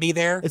shouldn't be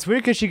there? It's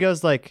weird because she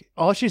goes like,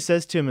 all she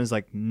says to him is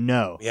like,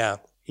 no. Yeah.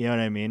 You know what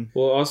I mean?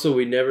 Well, also,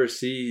 we never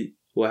see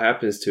what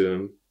happens to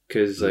him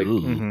because, like,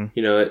 you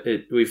know,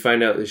 we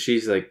find out that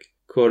she's like,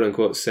 quote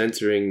unquote,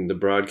 censoring the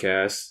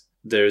broadcast.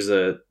 There's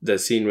that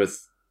scene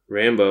with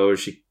Rambo where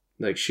she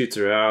like shoots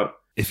her out.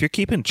 If you're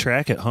keeping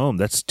track at home,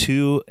 that's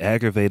 2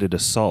 aggravated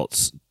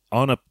assaults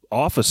on an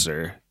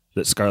officer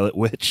that Scarlet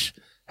Witch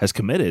has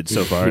committed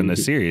so far in the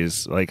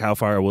series. Like, how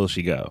far will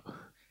she go?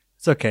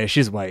 It's okay.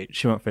 She's white.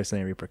 She won't face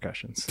any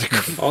repercussions.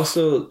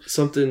 Also,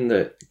 something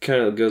that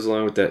kind of goes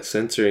along with that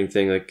censoring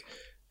thing, like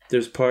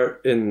there's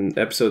part in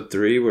episode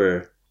 3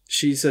 where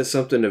she says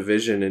something to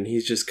Vision and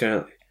he's just kind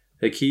of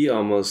like, he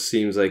almost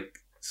seems like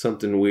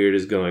something weird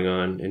is going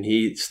on and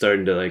he's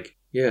starting to like,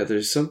 yeah,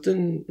 there's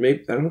something,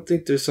 maybe I don't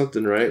think there's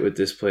something right with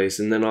this place.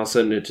 And then all of a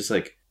sudden it just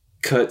like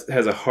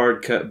has a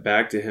hard cut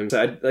back to him.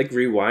 So I like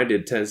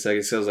rewinded 10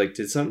 seconds. So I was like,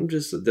 did something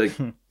just like,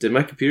 did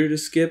my computer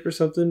just skip or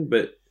something?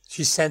 But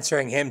she's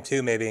censoring him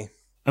too, maybe.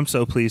 I'm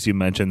so pleased you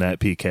mentioned that,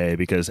 PK,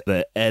 because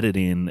the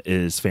editing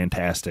is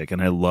fantastic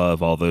and I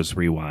love all those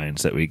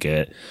rewinds that we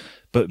get.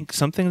 But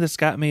something that's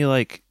got me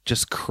like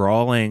just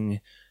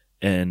crawling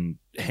and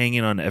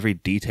hanging on every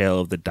detail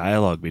of the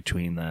dialogue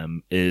between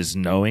them is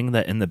knowing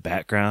that in the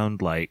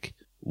background, like,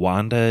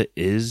 Wanda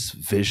is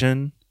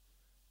Vision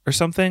or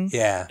something.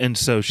 Yeah. And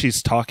so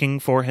she's talking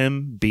for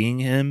him, being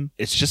him.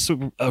 It's just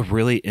a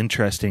really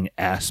interesting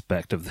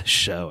aspect of the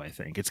show, I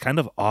think. It's kind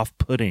of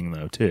off-putting,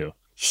 though, too.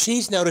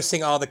 She's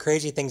noticing all the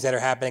crazy things that are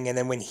happening, and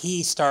then when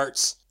he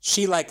starts,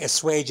 she, like,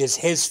 assuages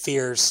his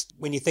fears.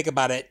 When you think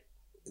about it,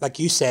 like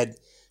you said,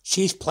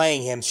 she's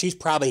playing him. She's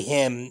probably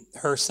him.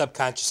 Her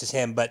subconscious is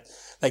him, but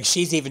like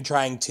she's even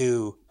trying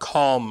to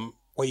calm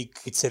what you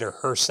consider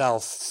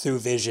herself through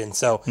Vision.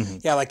 So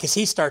yeah, like, cause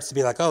he starts to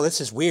be like, oh,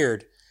 this is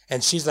weird.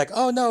 And she's like,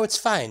 oh no, it's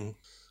fine.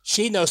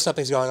 She knows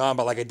something's going on,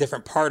 but like a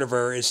different part of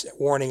her is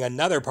warning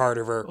another part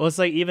of her. Well, it's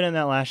like even in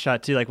that last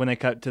shot too, like when they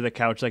cut to the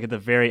couch, like at the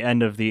very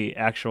end of the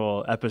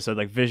actual episode,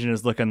 like Vision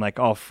is looking like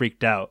all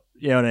freaked out.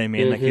 You know what I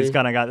mean? Like he's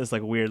kind of got this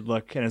like weird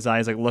look in his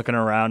eyes, like looking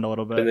around a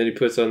little bit. And then he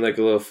puts on like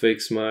a little fake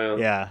smile.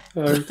 Yeah.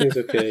 Oh, everything's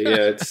okay.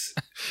 Yeah,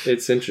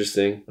 it's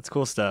interesting. That's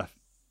cool stuff.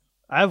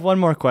 I have one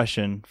more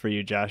question for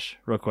you, Josh,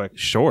 real quick.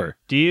 Sure.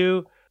 Do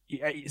you,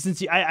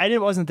 since I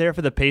wasn't there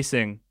for the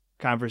pacing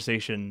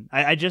conversation,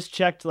 I just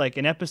checked, like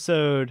in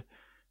episode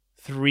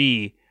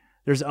 3,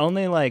 there's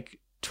only like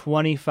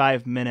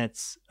 25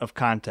 minutes of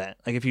content.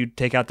 Like if you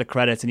take out the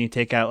credits and you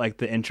take out like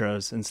the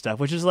intros and stuff,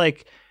 which is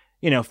like,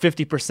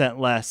 50%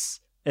 less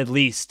at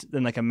least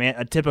than like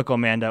a typical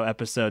Mando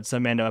episode.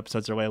 Some Mando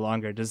episodes are way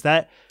longer. Does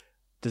that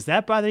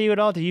bother you at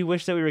all? Do you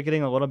wish that we were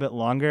getting a little bit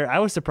longer? I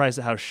was surprised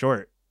at how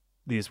short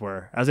these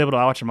were. I was able to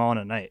watch them all in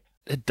a night.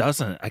 It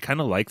doesn't. I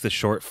kind of like the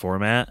short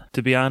format,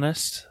 to be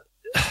honest.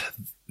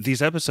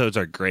 These episodes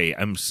are great.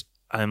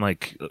 I'm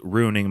like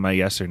ruining my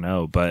yes or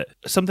no, but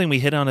something we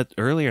hit on it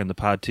earlier in the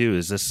pod too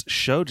is this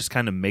show just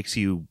kind of makes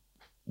you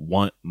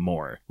want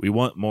more. We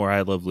want more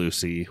I Love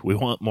Lucy. We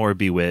want more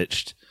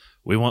Bewitched.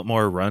 We want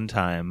more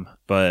runtime,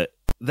 but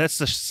that's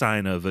the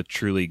sign of a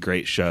truly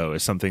great show,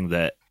 is something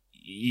that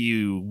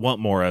you want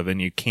more of and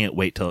you can't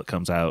wait till it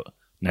comes out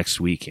next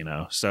week,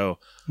 So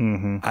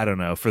I don't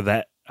know, for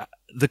that.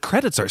 The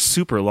credits are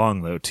super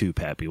long though too,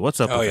 Pappy. What's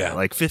up with that?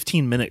 Like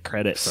 15-minute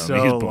credits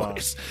on these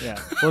boys. Yeah.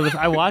 Well,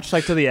 I watched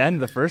like to the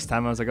end the first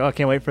time. I was like, oh, I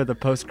can't wait for the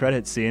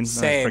post-credit scene.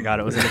 Same. I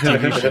forgot it was in a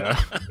TV show.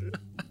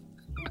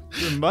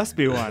 There must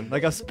be one.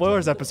 Like a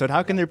spoilers episode.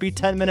 How can there be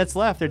 10 minutes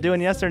left? They're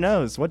doing yes or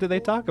no's. What do they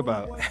talk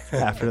about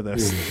after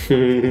this?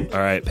 All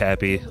right,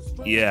 Pappy.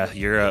 Yeah,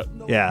 you're up.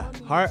 Yeah.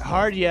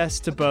 Hard yes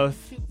to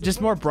both. Just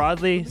more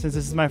broadly, since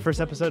this is my first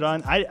episode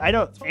on, I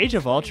don't. Age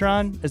of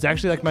Ultron is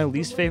actually like my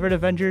least favorite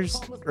Avengers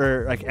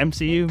or like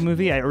MCU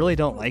movie. I really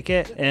don't like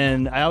it,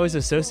 and I always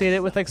associate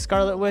it with like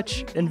Scarlet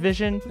Witch and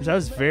Vision. Because I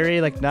was very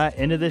like not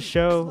into this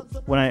show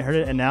when I heard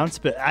it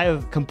announced, but I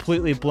have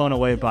completely blown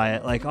away by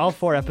it. Like all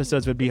 4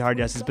 episodes would be hard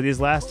yeses, but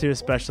these last 2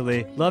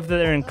 especially. Love that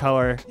they're in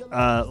color.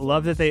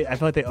 Love that I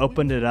feel like they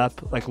opened it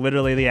up, like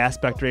literally the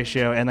aspect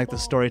ratio and like the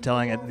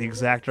storytelling at the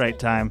exact right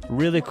time.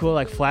 Really cool,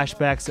 like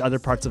flashbacks to other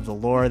parts of the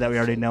lore that we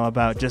already know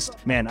about.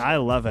 Just, man, I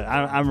love it.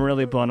 I'm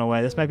really blown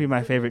away. This might be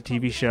my favorite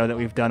TV show that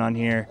we've done on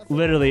here,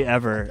 literally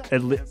ever.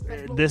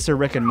 This or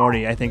Rick and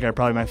Morty, I think, are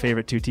probably my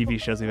favorite 2 TV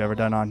shows we've ever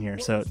done on here.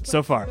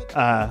 So far,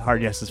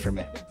 hard yeses for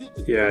me.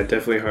 Yeah,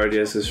 definitely hard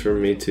yeses for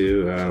me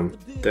too.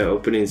 The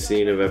opening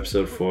scene of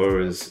episode 4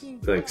 was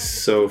like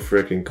so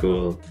freaking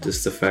cool.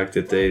 Just the fact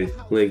that they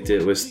linked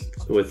it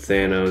with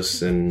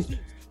Thanos and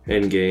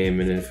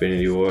Endgame and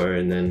Infinity War,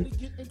 and then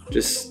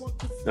just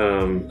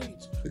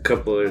a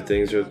couple other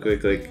things real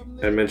quick. Like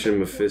I mentioned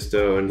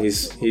Mephisto, and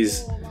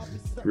he's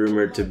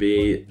rumored to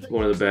be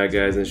one of the bad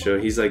guys in the show.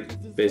 He's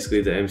like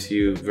basically the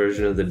MCU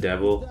version of the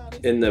devil.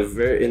 In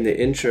the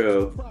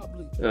intro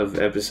of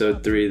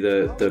episode 3,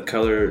 the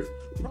color,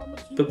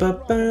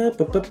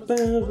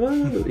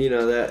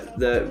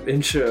 that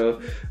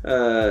intro,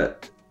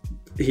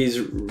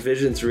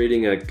 Vision's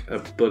reading a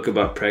book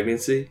about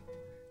pregnancy.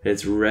 And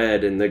it's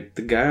red, and the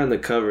guy on the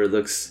cover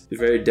looks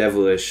very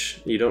devilish.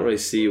 You don't really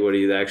see what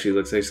he actually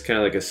looks like. It's kind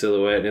of like a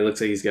silhouette, and it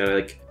looks like he's got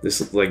like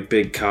this like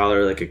big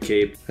collar, like a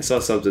cape. I saw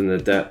something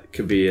that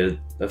could be a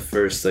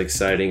first like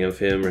sighting of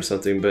him or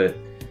something. But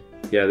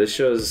yeah, this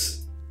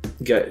show's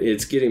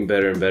it's getting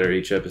better and better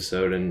each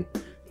episode, and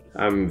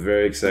I'm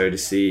very excited to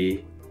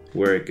see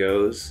where it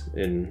goes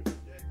and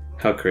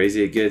how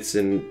crazy it gets.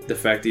 And the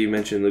fact that you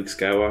mentioned Luke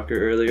Skywalker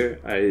earlier,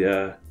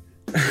 I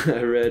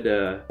read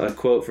a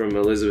quote from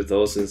Elizabeth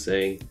Olsen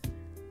saying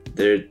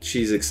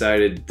she's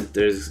excited that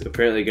there's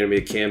apparently going to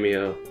be a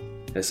cameo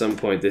at some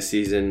point this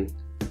season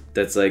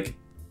that's like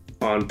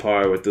on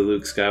par with the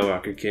Luke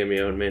Skywalker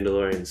cameo in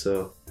Mandalorian.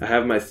 So I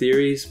have my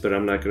theories, but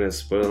I'm not going to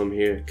spoil them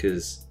here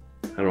because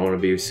I don't want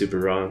to be super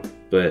wrong,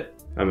 but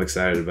I'm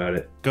excited about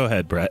it. Go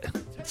ahead, Brett.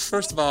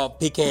 First of all,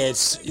 PK,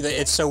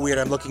 it's so weird.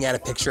 I'm looking at a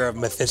picture of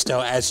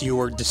Mephisto as you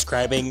were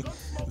describing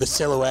the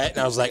silhouette, and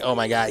I was like, oh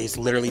my god, he's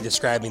literally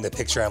describing the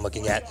picture I'm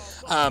looking at.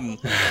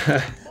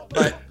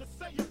 But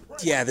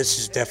yeah, this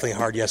is definitely a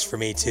hard yes for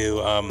me too.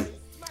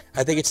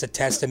 I think it's a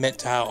testament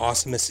to how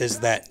awesome this is,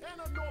 that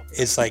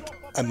is like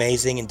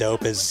amazing and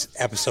dope as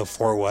episode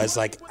 4 was.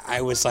 Like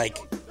I was like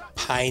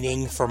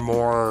pining for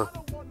more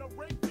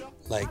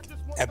like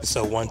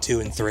episode 1,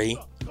 2, and 3.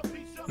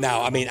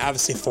 Now, I mean,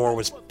 obviously 4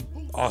 was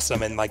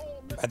awesome, and like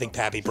I think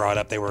Pappy brought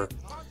up, they were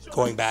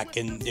going back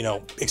and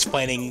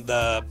explaining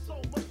the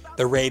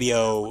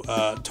radio,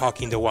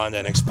 talking to Wanda,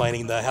 and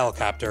explaining the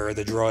helicopter or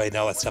the droid and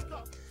all that stuff.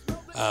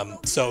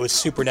 So it was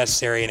super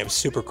necessary and it was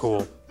super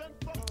cool.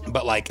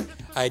 But like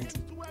I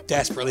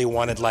desperately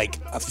wanted like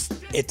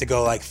it to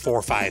go like 4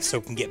 or 5 so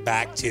we can get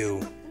back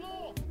to,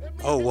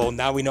 oh well,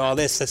 now we know all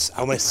this.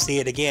 I want to see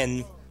it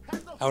again.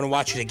 I want to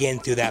watch it again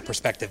through that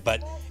perspective.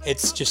 But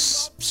it's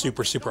just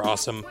super, super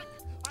awesome.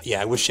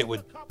 Yeah, I wish it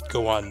would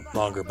go on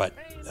longer, but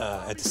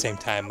at the same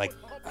time, like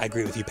I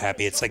agree with you,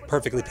 Pappy. It's like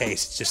perfectly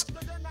paced. It's just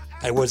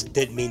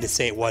didn't mean to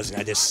say it wasn't.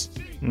 I just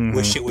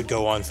wish it would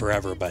go on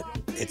forever. But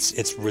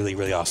it's really,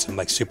 really awesome.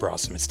 Like super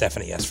awesome. It's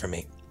definitely yes for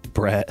me.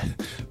 Brett,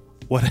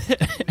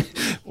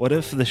 what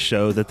if the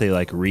show that they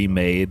like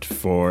remade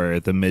for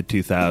the mid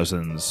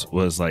 2000s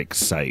was like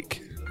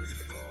Psych?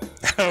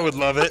 I would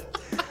love it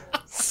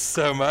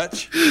so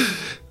much.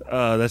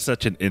 That's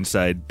such an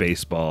inside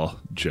baseball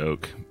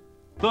joke.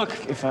 Look,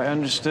 if I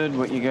understood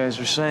what you guys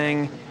were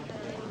saying,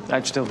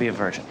 I'd still be a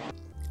virgin.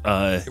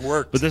 It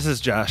worked. But this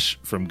is Josh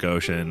from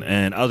Goshen,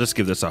 and I'll just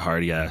give this a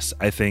hard yes.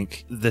 I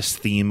think this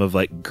theme of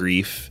like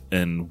grief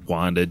and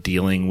Wanda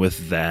dealing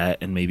with that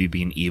and maybe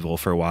being evil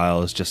for a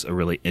while is just a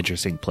really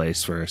interesting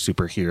place for a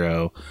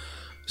superhero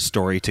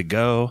story to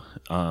go.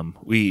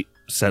 We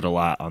said a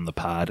lot on the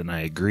pod, and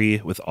I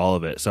agree with all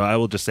of it. So I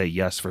will just say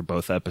yes for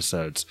both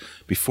episodes.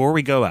 Before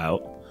we go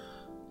out,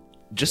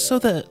 just so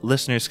that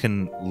listeners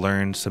can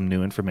learn some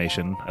new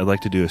information, I'd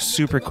like to do a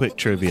super quick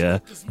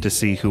trivia to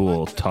see who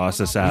will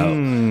toss us out.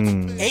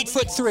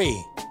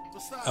 8'3".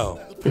 Oh.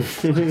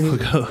 We'll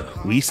go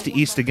west to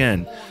east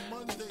again.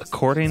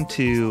 According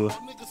to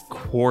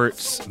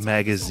Quartz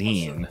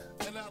Magazine.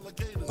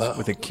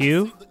 With a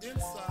Q?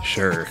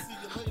 Sure.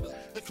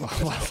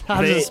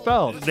 How does it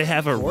spell? They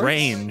have a Quartz?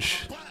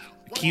 range.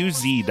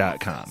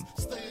 QZ.com.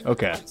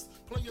 Okay.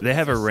 They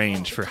have a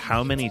range for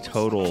how many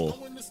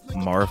total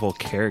Marvel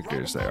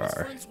characters there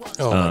are.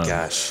 Oh my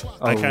gosh.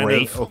 I A kind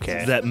rate? of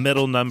Okay. That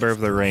middle number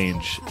of the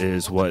range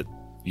is what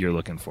you're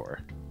looking for.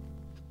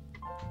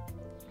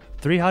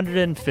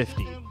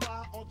 350.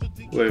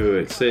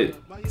 Wait.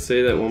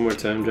 Say that one more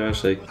time,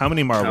 Josh. Like, how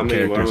many Marvel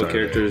characters are there?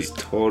 characters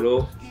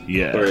total?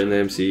 Yeah. Or in the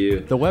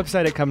MCU? The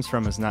website it comes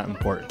from is not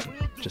important.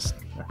 Just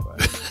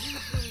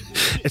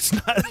It's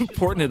not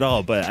important at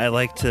all, but I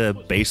like to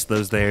base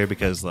those there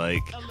because,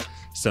 like,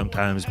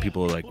 sometimes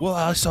people are like, well,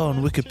 I saw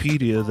on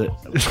Wikipedia that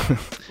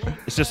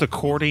it's just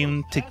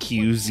according to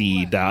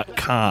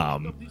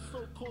QZ.com.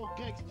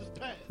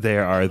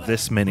 There are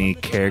this many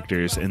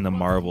characters in the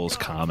Marvel's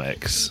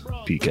comics,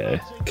 PK.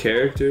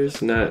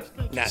 Characters, not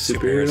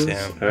superheroes, superheroes?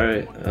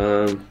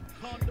 yeah. Alright,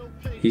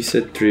 he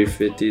said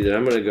 350, then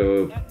I'm gonna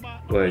go,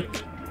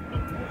 like,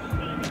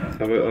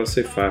 I'll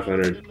say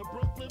 500.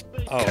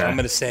 Oh, I'm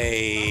gonna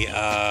say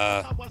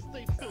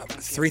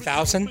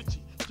 3,000.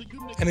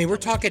 I mean, we're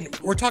talking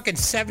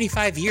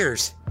 75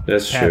 years.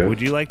 That's Pat, true.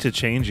 would you like to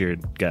change your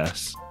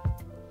guess?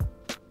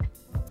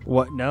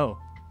 What? No.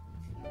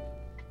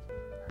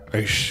 Are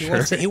you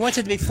sure? He wants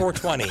it to be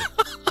 420.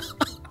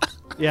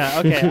 Yeah,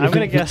 okay. I'm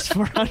going to guess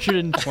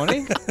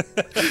 420.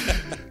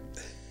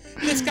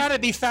 It's got to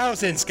be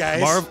thousands,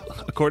 guys.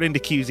 According to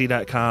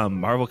QZ.com,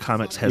 Marvel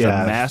Comics has a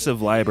massive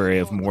library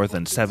of more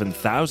than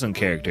 7,000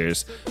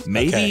 characters,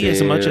 maybe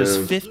as much as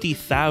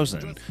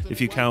 50,000 if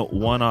you count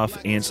one-off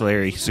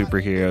ancillary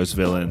superheroes,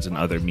 villains, and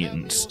other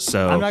mutants.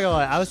 So I'm not going to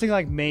lie. I was thinking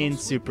like main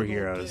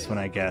superheroes when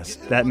I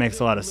guessed. That makes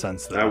a lot of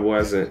sense, though. I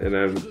wasn't, and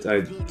I'm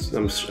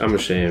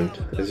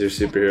ashamed as your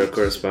superhero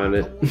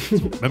correspondent.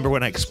 Remember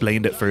when I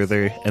explained it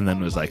further and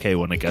then was like, hey,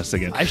 want to guess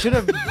again? I should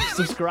have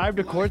subscribed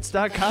to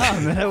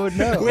Quartz.com and I would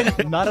know.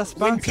 Not a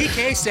sponsor. When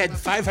PK said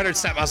 500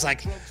 something, I was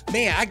like,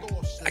 man,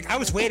 I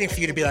was waiting for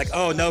you to be like,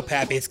 oh no,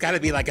 Pappy, it's got to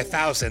be like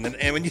 1,000.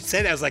 And when you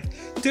said that, I was like,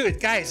 dude,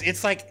 guys,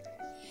 it's like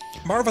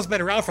Marvel's been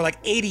around for like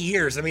 80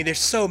 years. I mean, there's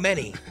so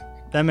many.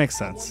 That makes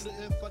sense.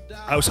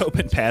 I was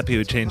hoping Pappy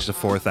would change to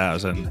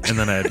 4,000, and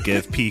then I'd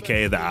give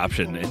PK the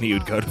option, and he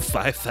would go to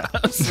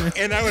 5,000.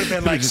 And I would have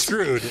been like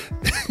screwed.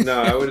 No,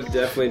 I would have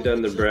definitely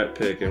done the Brett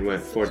pick and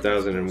went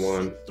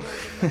 4,001.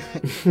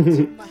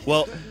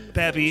 Well,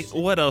 Pappy,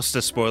 what else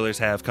does spoilers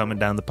have coming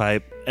down the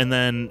pipe? And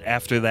then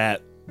after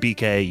that,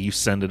 BK, you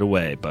send it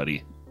away,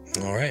 buddy.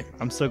 All right.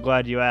 I'm so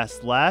glad you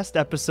asked. Last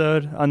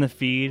episode on the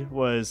feed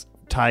was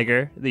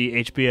Tiger,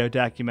 the HBO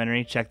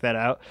documentary. Check that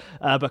out.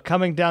 But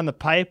coming down the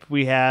pipe,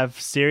 we have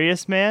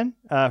Serious Man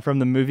from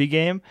the movie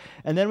game.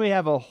 And then we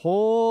have a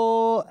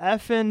whole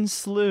effing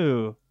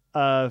slew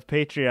of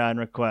Patreon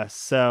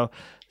requests. So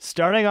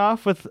starting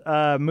off with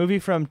a movie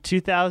from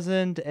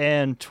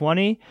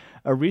 2020,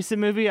 a recent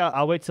movie.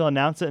 I'll wait till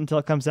announce it until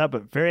it comes out,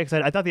 but very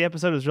excited. I thought the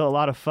episode was a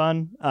lot of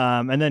fun.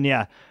 And then,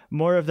 yeah,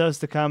 more of those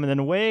to come. And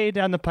then way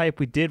down the pipe,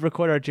 we did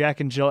record our Jack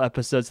and Jill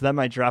episode, so that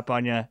might drop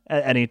on you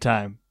at any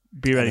time.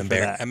 Be ready for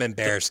that. I'm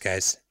embarrassed,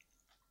 guys.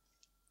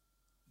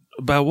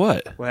 About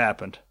what? What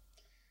happened?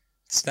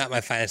 It's not my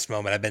finest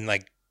moment. I've been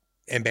like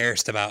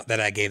embarrassed about that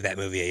I gave that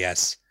movie a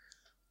yes.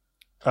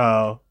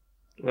 Oh.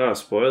 Oh,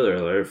 spoiler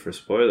alert for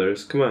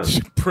spoilers. Come on.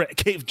 Brett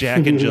gave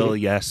Jack and Jill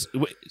yes.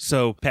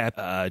 So, Pat,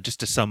 just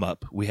to sum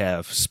up, we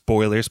have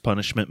spoilers,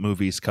 punishment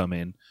movies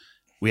coming.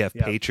 We have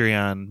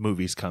Patreon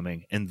movies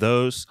coming, and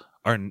those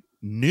are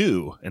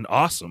new and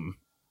awesome.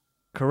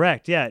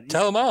 Correct, yeah.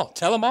 Tell them all.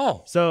 Tell them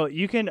all. So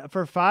you can,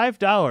 for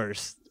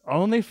 $5,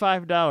 only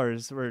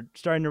 $5, we're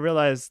starting to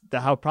realize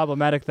how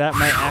problematic that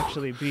might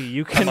actually be.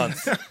 You can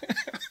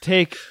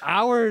take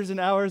hours and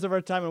hours of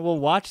our time, and we'll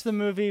watch the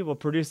movie. We'll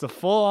produce a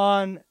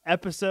full-on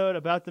episode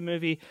about the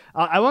movie.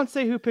 I won't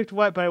say who picked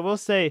what, but I will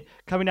say,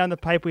 coming down the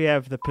pipe, we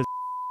have the book.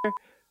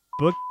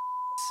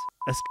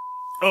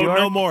 Oh,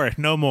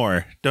 no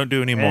more. Don't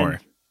do any more. ...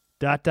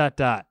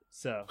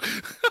 So,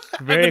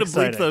 I'm very going to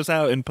bleep exciting. those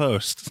out in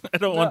post. I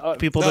don't want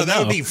people to know. That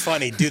would be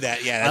funny. Do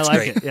that. Yeah, that's I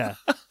like great. it. Yeah,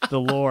 the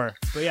lore.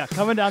 But yeah,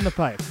 coming down the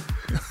pipe.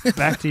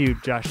 Back to you,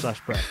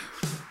 Josh/Brett.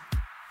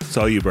 It's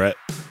all you, Brett.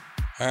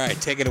 All right,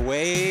 take it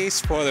away,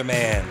 Spoiler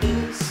Man.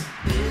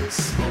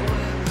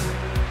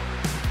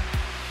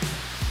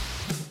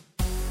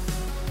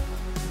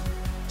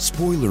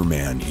 Spoiler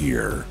Man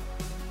here.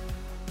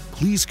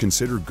 please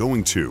consider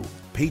going to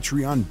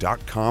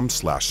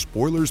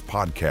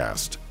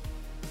patreon.com/spoilerspodcast.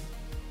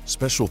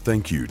 Special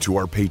thank you to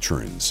our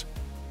patrons,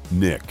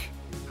 Nick,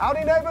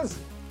 Howdy, neighbors.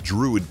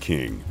 Druid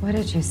King, What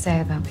did you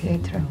say about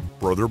Pietro?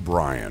 Brother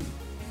Brian,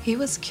 He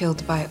was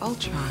killed by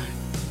Ultron.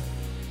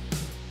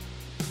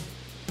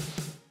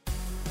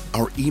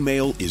 Our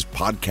email is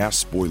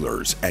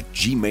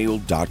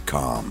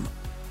podcastspoilers@gmail.com.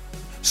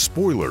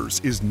 Spoilers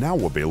is now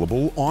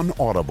available on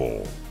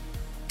Audible.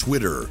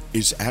 Twitter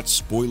is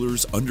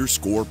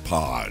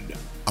 @spoilers_pod.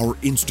 Our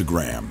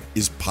Instagram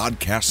is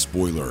Podcast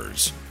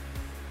Spoilers.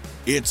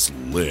 It's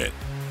lit.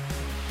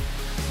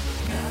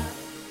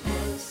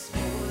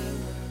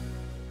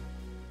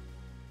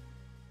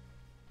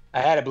 I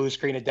had a blue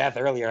screen of death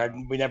earlier.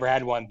 We never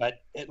had one,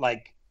 but it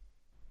like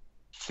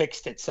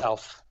fixed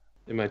itself.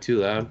 Am I too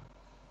loud?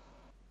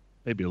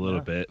 Maybe a little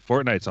bit.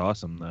 Fortnite's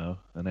awesome though,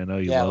 and I know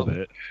you Yeah, love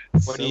it.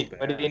 What do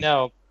you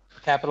know?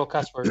 Capital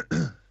cuss word.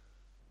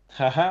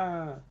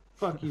 Haha.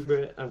 Fuck you,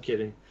 Brett. I'm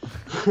kidding.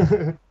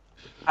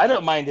 I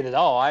don't mind it at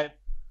all. I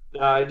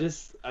thought it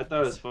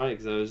was funny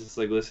because I was just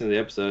like listening to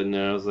the episode and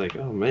then I was like,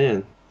 oh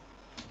man,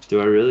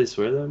 do I really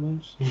swear that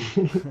much?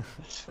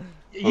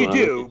 You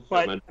do,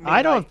 but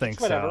I don't think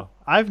so.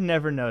 I've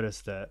never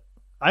noticed it.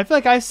 I feel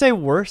like I say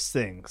worse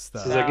things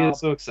though. Because I get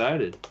so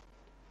excited.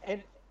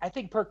 And I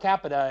think per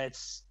capita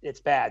it's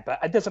bad, but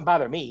it doesn't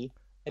bother me.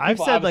 And I've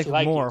people said like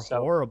obviously more you, so.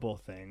 horrible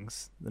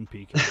things than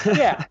PK.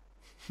 Yeah.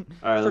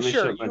 All right, For let me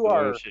sure, shut my you door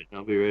are- and shit and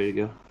I'll be ready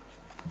to go.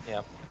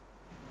 Yeah.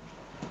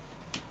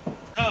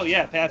 Oh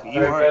yeah, Pappy,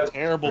 you are a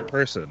terrible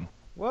person.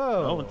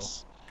 Whoa.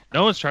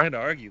 No one's trying to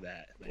argue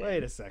that. Man.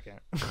 Wait a second.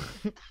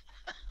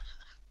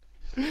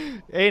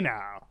 Hey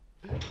now.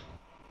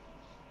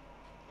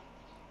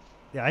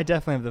 Yeah, I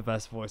definitely have the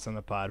best voice on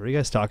the pod. What are you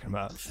guys talking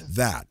about?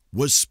 That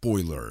was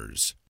Spoilers.